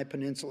the Sinai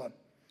Peninsula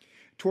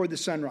toward the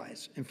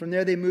sunrise. And from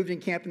there they moved and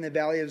camped in the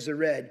valley of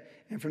Zered.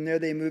 And from there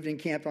they moved and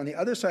camped on the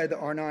other side of the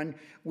Arnon,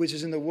 which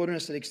is in the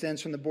wilderness that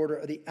extends from the border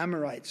of the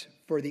Amorites.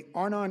 For the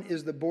Arnon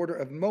is the border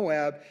of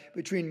Moab,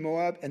 between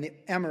Moab and the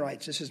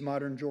Amorites. This is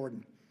modern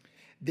Jordan.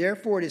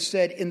 Therefore it is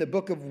said in the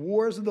book of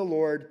wars of the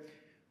Lord,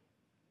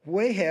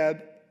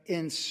 Wahab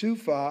in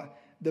Suphah,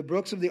 the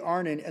brooks of the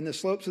Arnon and the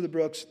slopes of the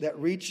brooks that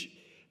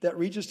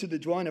reaches to the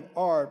dwelling of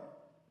Ar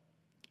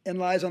and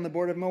lies on the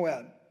border of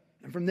Moab.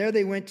 And from there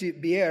they went to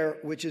Beer,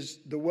 which is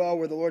the well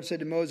where the Lord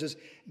said to Moses,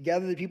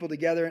 gather the people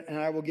together and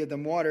I will give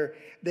them water.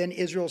 Then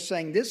Israel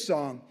sang this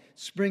song,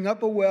 spring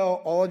up a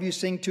well, all of you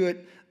sing to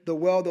it. The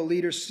well the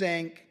leaders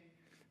sank,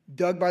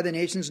 dug by the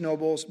nation's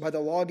nobles, by the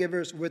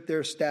lawgivers with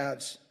their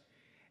staves.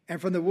 And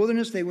from the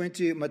wilderness they went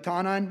to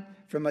Matanan,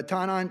 from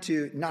Matanan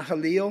to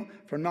Nahaleel,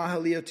 from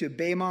Nahaleel to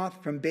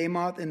Bamoth, from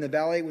Bamoth in the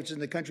valley, which is in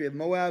the country of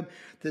Moab,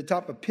 to the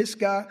top of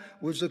Pisgah,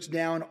 which looks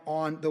down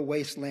on the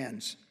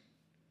wastelands.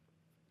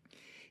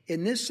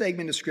 In this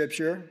segment of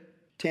Scripture,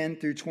 10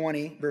 through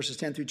 20, verses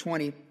 10 through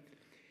 20,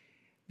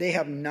 they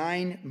have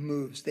 9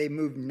 moves. They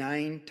moved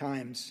 9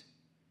 times.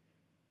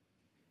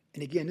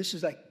 And again, this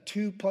is like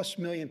 2+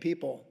 million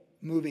people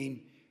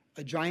moving,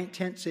 a giant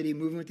tent city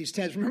moving with these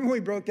tents. Remember when we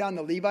broke down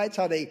the Levites,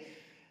 how the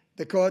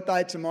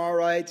Kohathites,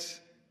 Amorites,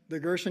 the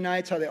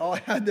Gershonites, how they all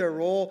had their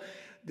role?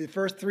 The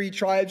first 3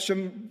 tribes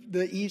from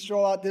the east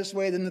roll out this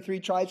way, then the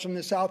 3 tribes from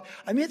the south.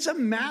 I mean, it's a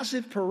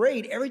massive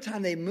parade every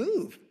time they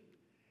move.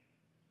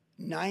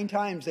 9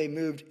 times they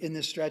moved in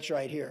this stretch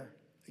right here.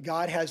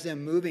 God has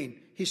them moving.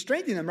 He's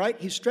strengthening them, right?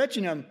 He's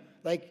stretching them.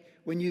 Like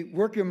when you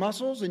work your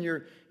muscles and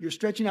you're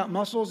stretching out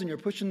muscles and you're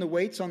pushing the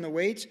weights on the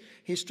weights,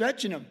 he's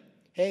stretching them.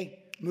 Hey,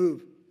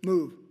 move,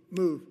 move,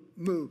 move,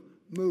 move,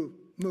 move,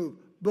 move.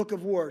 Book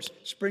of Wars,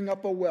 spring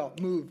up a well,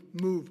 move,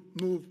 move,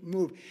 move,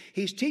 move.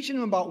 He's teaching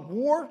them about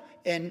war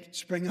and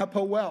spring up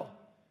a well.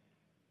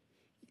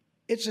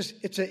 It's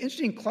an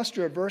interesting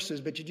cluster of verses,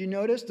 but did you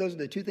notice those are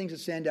the 2 things that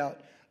stand out?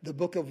 The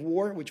book of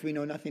war, which we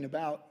know nothing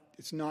about.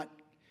 It's not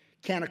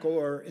canonical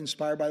or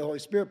inspired by the Holy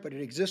Spirit, but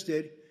it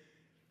existed.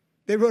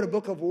 They wrote a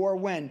book of war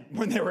when?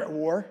 When they were at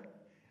war.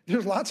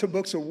 There's lots of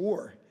books of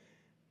war.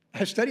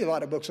 I study a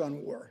lot of books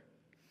on war.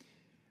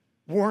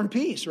 War and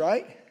Peace,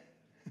 right?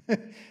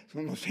 It's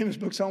one of the most famous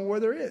books on war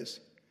there is.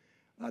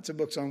 Lots of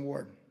books on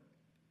war.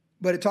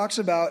 But it talks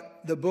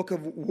about the book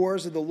of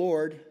wars of the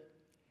Lord,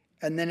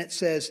 and then it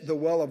says the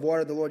well of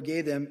water the Lord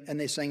gave them, and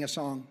they sang a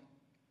song.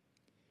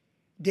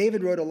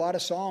 David wrote a lot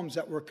of psalms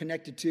that were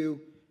connected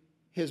to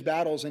his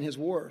battles and his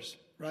wars,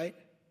 right?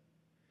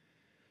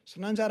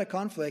 Sometimes out of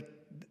conflict,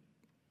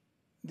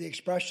 the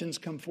expressions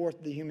come forth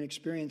of the human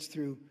experience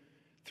through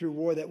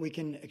war that we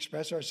can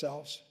express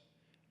ourselves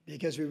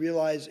because we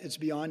realize it's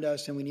beyond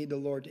us and we need the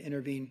Lord to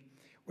intervene.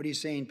 What are you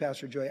saying,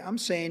 Pastor Joy? I'm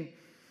saying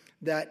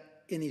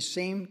that in these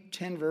same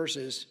 10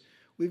 verses,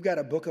 we've got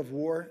a book of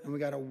war, and we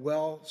got a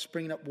well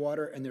springing up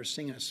water, and they're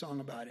singing a song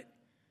about it.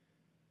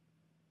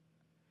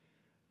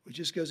 It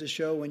just goes to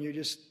show when you're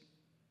just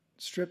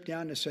stripped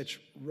down to such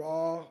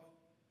raw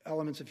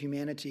elements of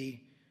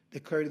humanity, the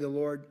clarity of the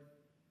Lord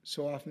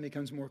so often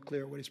becomes more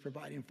clear what he's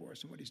providing for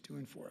us and what he's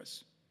doing for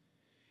us.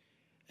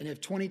 And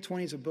if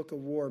 2020 is a book of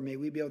war, may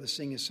we be able to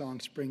sing his song,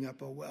 Spring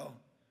Up, O Well,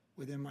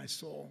 within my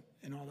soul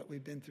and all that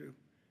we've been through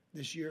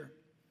this year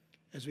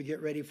as we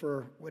get ready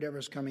for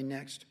whatever's coming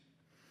next.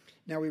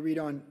 Now we read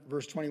on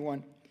verse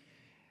 21.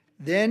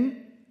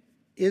 Then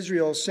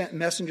Israel sent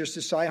messengers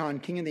to Sihon,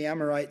 king of the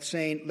Amorites,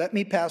 saying, let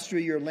me pass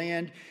through your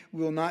land.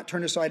 We will not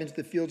turn aside into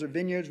the fields or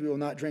vineyards. We will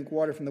not drink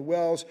water from the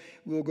wells.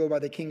 We will go by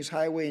the king's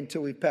highway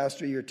until we pass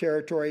through your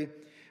territory.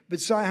 But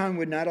Sihon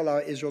would not allow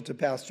Israel to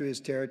pass through his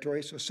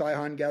territory. So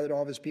Sihon gathered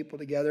all of his people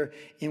together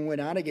and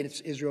went out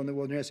against Israel in the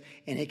wilderness.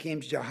 And he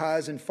came to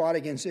Jahaz and fought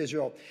against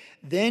Israel.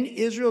 Then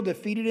Israel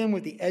defeated him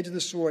with the edge of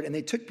the sword. And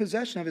they took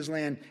possession of his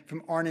land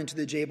from Arnon to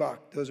the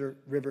Jabbok. Those are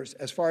rivers.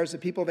 As far as the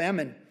people of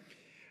Ammon.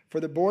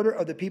 For the border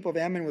of the people of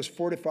Ammon was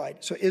fortified.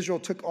 So Israel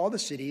took all the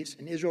cities,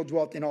 and Israel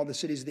dwelt in all the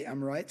cities of the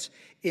Amorites,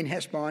 in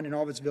Heshbon and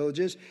all of its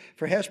villages.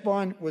 For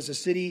Heshbon was the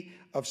city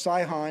of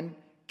Sihon,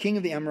 king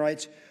of the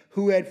Amorites,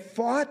 who had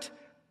fought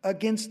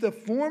against the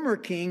former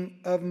king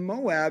of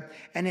Moab,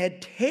 and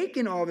had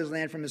taken all of his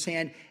land from his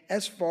hand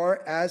as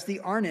far as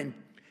the Arnon.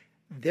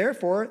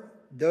 Therefore,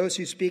 those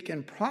who speak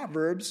in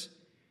Proverbs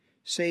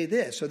say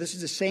this. So this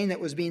is a saying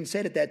that was being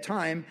said at that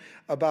time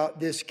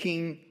about this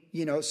king,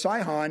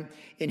 Sihon,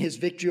 in his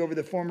victory over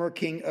the former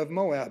king of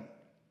Moab.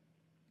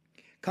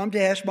 Come to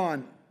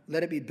Heshbon,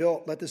 let it be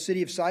built. Let the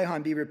city of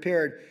Sihon be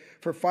repaired.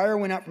 For fire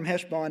went out from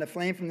Heshbon, a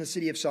flame from the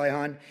city of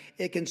Sihon.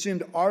 It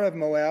consumed Ar of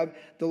Moab,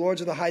 the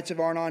lords of the heights of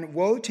Arnon.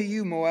 Woe to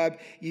you, Moab!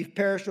 You've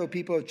perished, O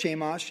people of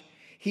Chemosh.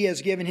 He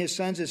has given his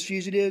sons as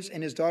fugitives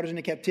and his daughters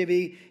into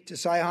captivity to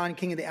Sihon,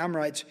 king of the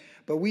Amorites.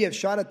 But we have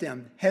shot at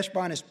them.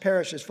 Heshbon has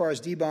perished as far as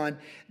Dibon.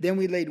 Then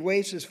we laid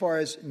waste as far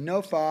as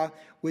Nophah,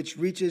 which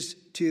reaches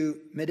to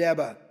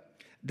Medeba.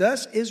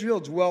 Thus Israel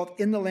dwelt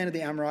in the land of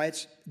the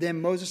Amorites. Then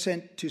Moses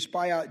sent to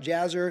spy out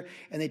Jazer,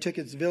 and they took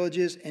its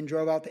villages and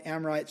drove out the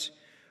Amorites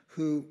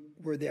who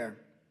were there.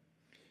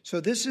 So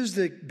this is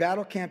the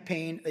battle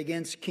campaign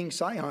against King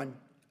Sihon.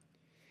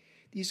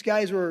 These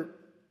guys were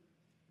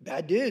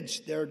bad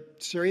dudes. They're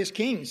serious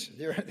kings.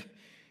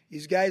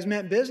 These guys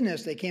meant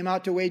business. They came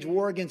out to wage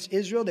war against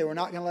Israel. They were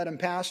not going to let them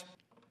pass.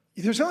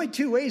 There's only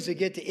two ways to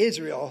get to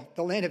Israel,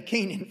 the land of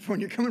Canaan, when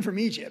you're coming from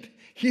Egypt.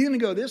 You're going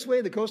to go this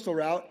way, the coastal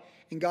route,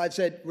 and God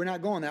said, we're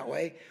not going that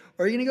way.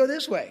 Or you're going to go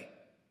this way.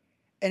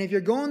 And if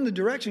you're going the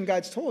direction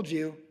God's told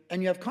you,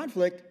 and you have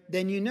conflict,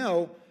 then you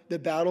know the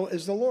battle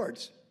is the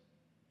Lord's.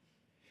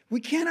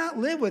 We cannot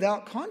live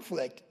without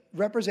conflict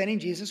representing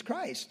Jesus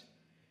Christ.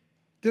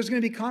 There's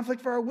going to be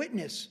conflict for our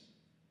witness.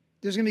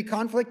 There's going to be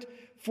conflict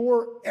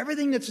for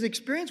everything that's an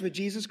experience with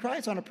Jesus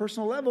Christ on a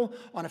personal level,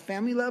 on a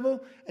family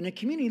level, and a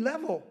community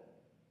level.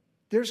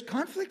 There's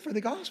conflict for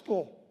the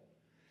gospel.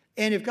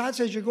 And if God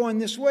says you're going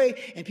this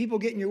way and people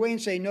get in your way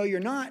and say, no, you're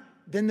not,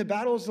 then the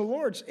battle is the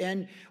Lord's.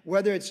 And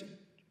whether it's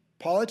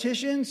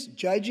politicians,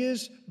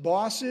 judges,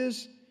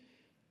 bosses,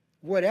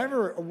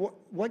 whatever,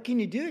 what can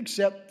you do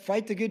except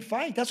fight the good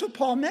fight? That's what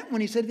Paul meant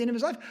when he said at the end of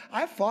his life,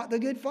 I fought the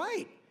good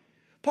fight.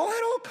 Paul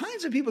had all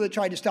kinds of people that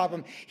tried to stop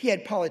him. He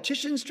had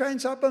politicians try and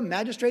stop him,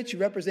 magistrates who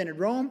represented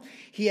Rome.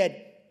 He had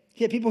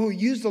people who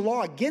used the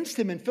law against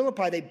him in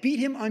Philippi. They beat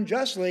him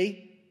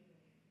unjustly.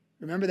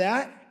 Remember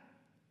that?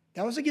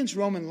 That was against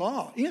Roman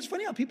law. It's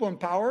funny how people in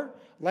power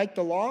like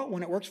the law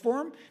when it works for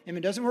them. And when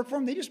it doesn't work for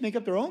them, they just make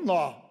up their own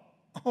law.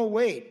 Oh,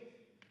 wait.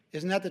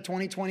 Isn't that the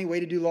 2020 way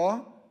to do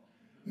law?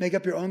 Make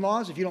up your own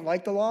laws. If you don't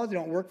like the laws, they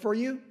don't work for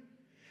you.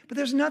 But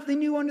there's nothing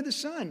new under the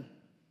sun.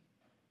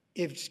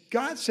 If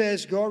God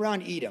says, go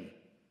around, eat them,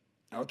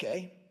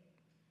 okay,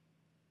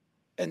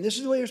 and this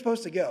is the way you're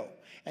supposed to go,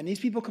 and these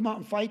people come out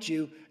and fight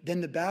you, then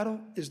the battle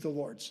is the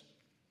Lord's.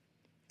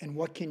 And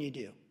what can you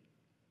do?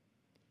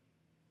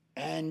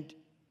 And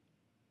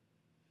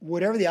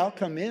whatever the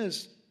outcome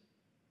is,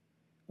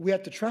 we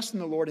have to trust in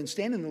the Lord and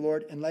stand in the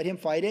Lord and let him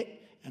fight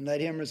it and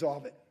let him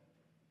resolve it.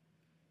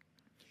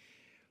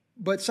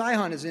 But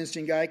Sihon is an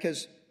interesting guy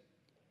because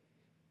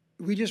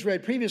we just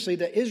read previously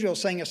that Israel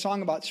sang a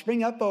song about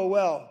spring up, oh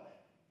well.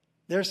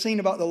 They're singing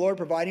about the Lord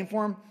providing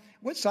for them.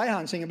 What's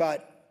Sihon sing about?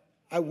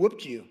 I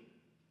whooped you.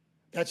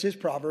 That's his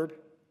proverb.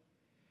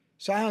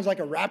 Sihon's like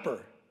a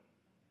rapper.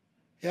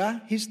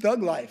 Yeah, he's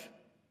thug life.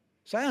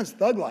 Sihon's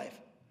thug life.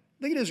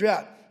 Look at his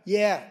rap.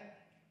 Yeah,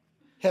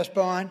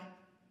 Heshbon.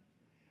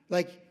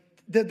 Like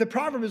the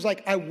proverb is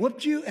like, I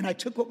whooped you and I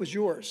took what was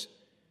yours.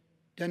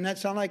 Doesn't that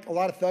sound like a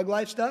lot of thug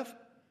life stuff?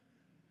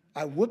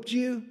 I whooped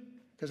you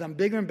because I'm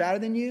bigger and badder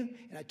than you,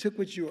 and I took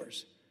what's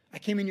yours. I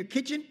came in your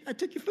kitchen, I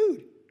took your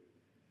food.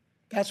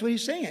 That's what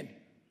he's saying.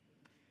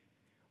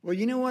 Well,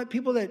 you know what?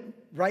 People that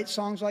write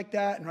songs like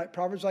that and write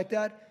proverbs like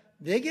that,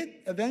 they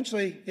get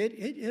eventually,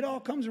 it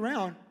all comes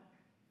around.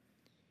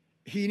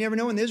 You never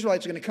know when the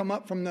Israelites are going to come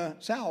up from the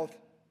south,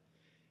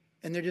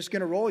 and they're just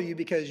going to roll you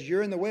because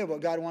you're in the way of what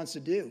God wants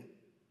to do.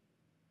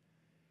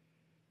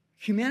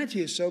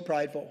 Humanity is so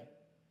prideful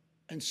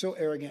and so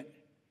arrogant.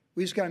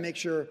 We just got to make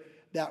sure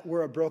that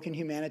we're a broken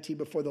humanity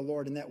before the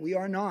Lord and that we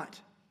are not.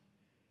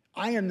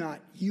 I am not.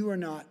 You are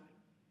not.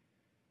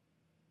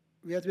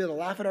 We have to be able to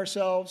laugh at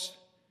ourselves,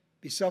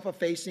 be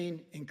self-effacing,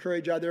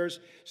 encourage others,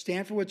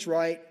 stand for what's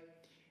right,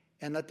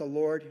 and let the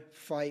Lord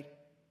fight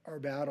our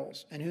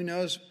battles. And who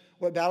knows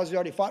what battles He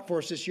already fought for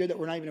us this year that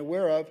we're not even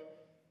aware of.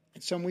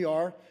 And some we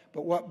are,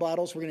 but what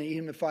battles we're going to need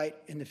Him to fight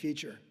in the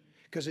future.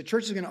 Because the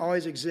church is going to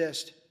always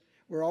exist.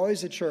 We're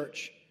always a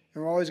church,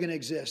 and we're always going to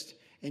exist.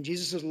 And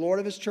Jesus is Lord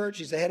of His church.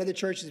 He's the head of the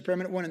church. He's the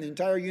permanent one in the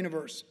entire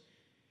universe.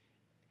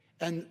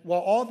 And while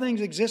all things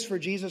exist for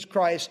Jesus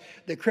Christ,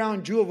 the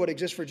crown jewel of what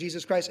exists for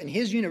Jesus Christ and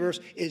His universe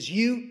is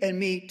you and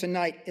me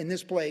tonight in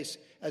this place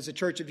as the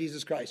church of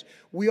Jesus Christ.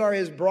 We are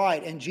His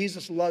bride, and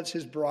Jesus loves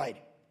His bride.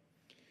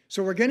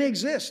 So we're going to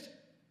exist.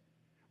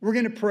 We're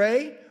going to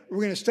pray. We're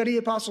going to study the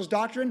apostles'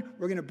 doctrine.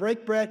 We're going to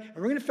break bread, and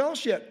we're going to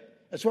fellowship.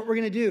 That's what we're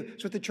going to do.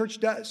 That's what the church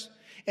does.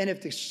 And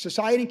if the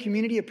society and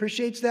community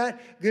appreciates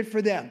that, good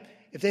for them.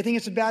 If they think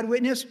it's a bad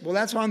witness, well,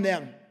 that's on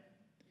them.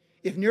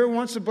 If Nero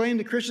wants to blame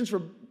the Christians for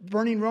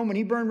burning Rome when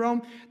he burned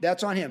Rome,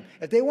 that's on him.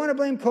 If they want to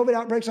blame COVID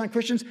outbreaks on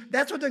Christians,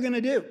 that's what they're going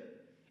to do.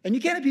 And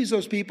you can't appease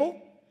those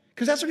people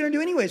because that's what they're going to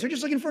do anyways. They're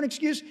just looking for an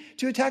excuse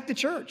to attack the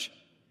church.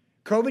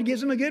 COVID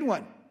gives them a good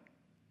one.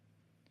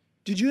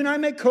 Did you and I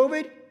make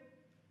COVID?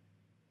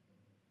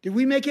 Did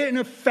we make it in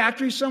a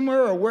factory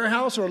somewhere or a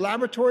warehouse or a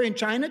laboratory in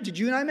China? Did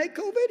you and I make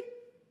COVID?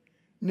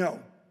 No.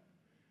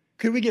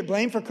 Could we get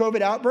blamed for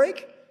COVID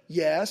outbreak?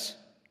 Yes.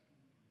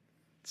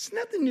 It's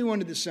nothing new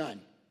under the sun.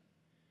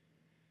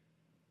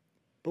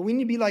 But we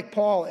need to be like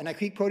Paul, and I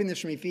keep quoting this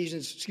from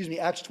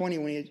Acts 20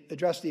 when he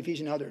addressed the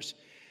Ephesian elders.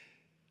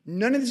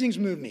 None of these things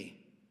move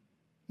me,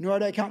 nor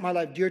do I count my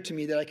life dear to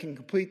me that I can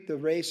complete the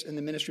race and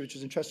the ministry which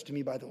is entrusted to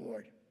me by the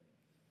Lord.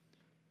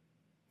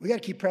 We got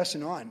to keep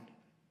pressing on.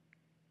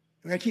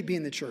 We got to keep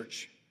being the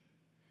church.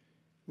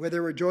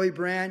 Whether we're Joey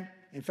Brand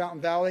in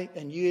Fountain Valley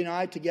and you and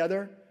I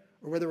together,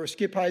 or whether we're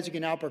Skip Isaac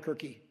in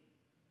Albuquerque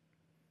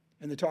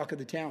and the talk of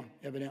the town,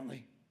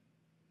 evidently.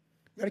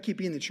 We got to keep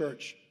being the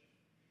church.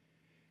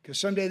 Because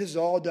someday this is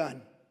all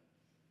done.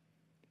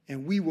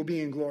 And we will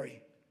be in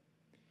glory.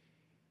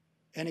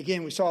 And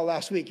again, we saw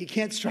last week, you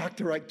can't strike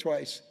the rock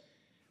twice.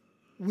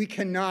 We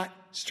cannot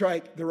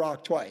strike the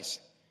rock twice.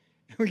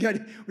 We got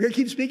to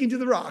keep speaking to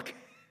the rock.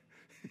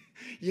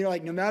 You know,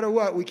 like no matter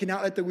what, we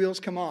cannot let the wheels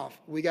come off.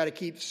 We got to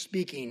keep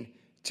speaking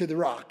to the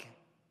rock.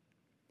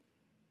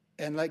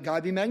 And let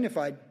God be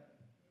magnified.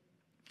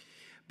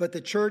 But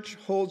the church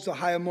holds the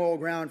higher moral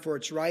ground for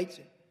its right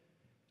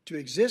to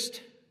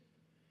exist,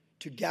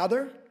 to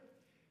gather,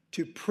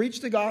 to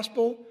preach the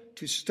gospel,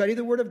 to study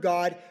the word of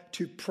God,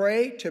 to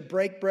pray, to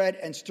break bread,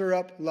 and stir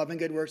up love and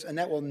good works. And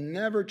that will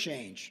never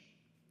change.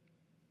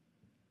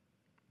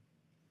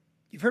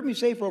 You've heard me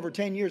say for over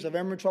 10 years, if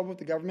I'm in trouble with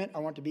the government, I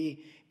want to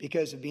be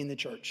because of being the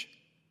church.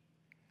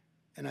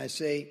 And I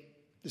say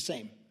the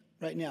same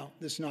right now,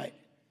 this night.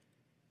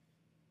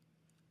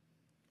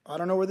 I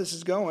don't know where this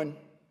is going,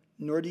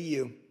 nor do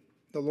you.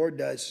 The Lord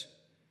does.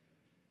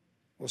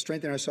 We'll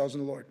strengthen ourselves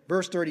in the Lord.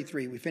 Verse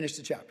 33, we finished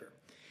the chapter.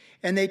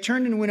 And they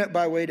turned and went up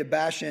by way to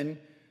Bashan.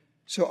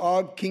 So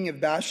Og, king of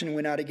Bashan,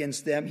 went out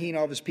against them, he and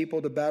all of his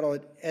people, to battle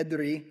at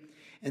Edrei.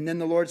 And then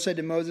the Lord said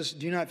to Moses,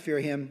 do not fear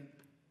him.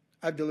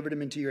 I've delivered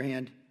him into your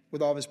hand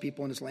with all of his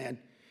people in his land.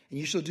 And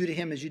you shall do to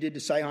him as you did to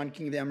Sihon,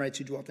 king of the Amorites,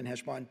 who dwelt in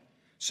Heshbon.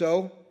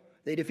 So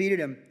they defeated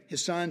him,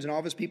 his sons, and all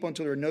of his people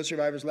until there were no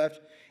survivors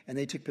left, and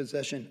they took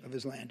possession of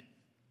his land.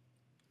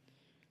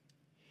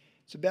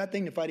 It's a bad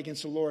thing to fight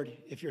against the Lord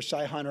if you're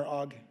Sihon or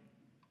Og.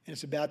 And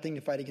it's a bad thing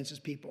to fight against his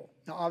people.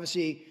 Now,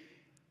 obviously,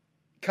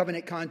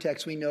 covenant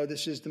context, we know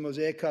this is the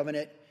Mosaic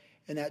covenant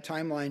and that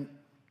timeline.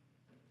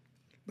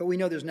 But we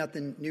know there's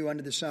nothing new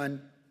under the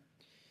sun.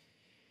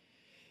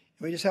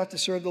 We just have to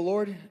serve the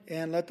Lord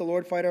and let the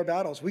Lord fight our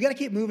battles. We got to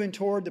keep moving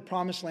toward the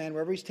promised land,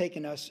 wherever he's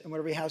taken us and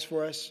whatever he has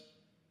for us.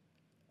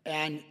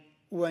 And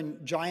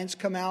when giants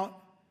come out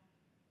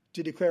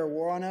to declare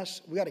war on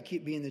us, we got to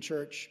keep being the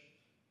church.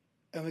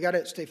 And we got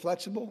to stay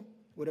flexible,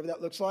 whatever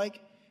that looks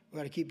like. We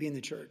got to keep being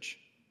the church.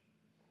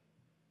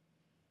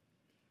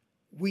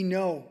 We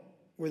know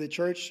we're the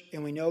church,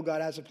 and we know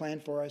God has a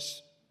plan for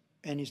us,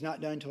 and he's not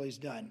done until he's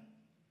done.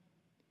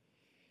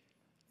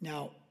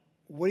 Now,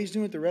 what he's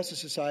doing with the rest of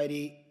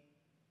society,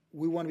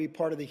 we want to be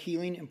part of the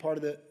healing and part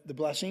of the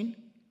blessing.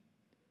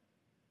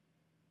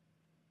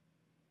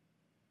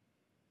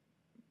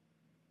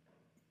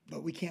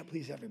 But we can't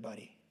please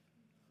everybody.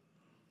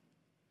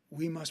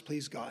 We must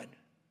please God.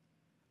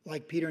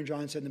 Like Peter and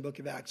John said in the book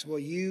of Acts, well,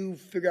 you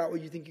figure out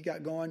what you think you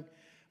got going,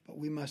 but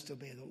we must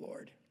obey the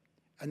Lord.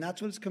 And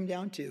that's what it's come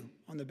down to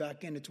on the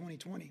back end of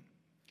 2020.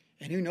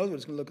 And who knows what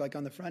it's going to look like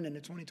on the front end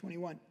of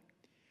 2021.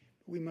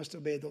 We must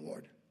obey the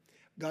Lord.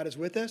 God is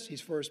with us.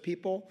 He's for his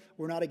people.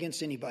 We're not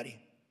against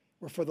anybody.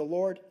 We're for the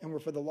Lord, and we're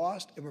for the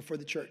lost, and we're for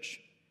the church.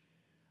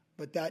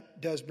 But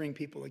that does bring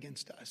people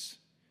against us.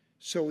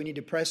 So we need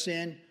to press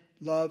in,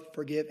 love,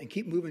 forgive, and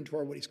keep moving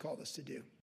toward what he's called us to do.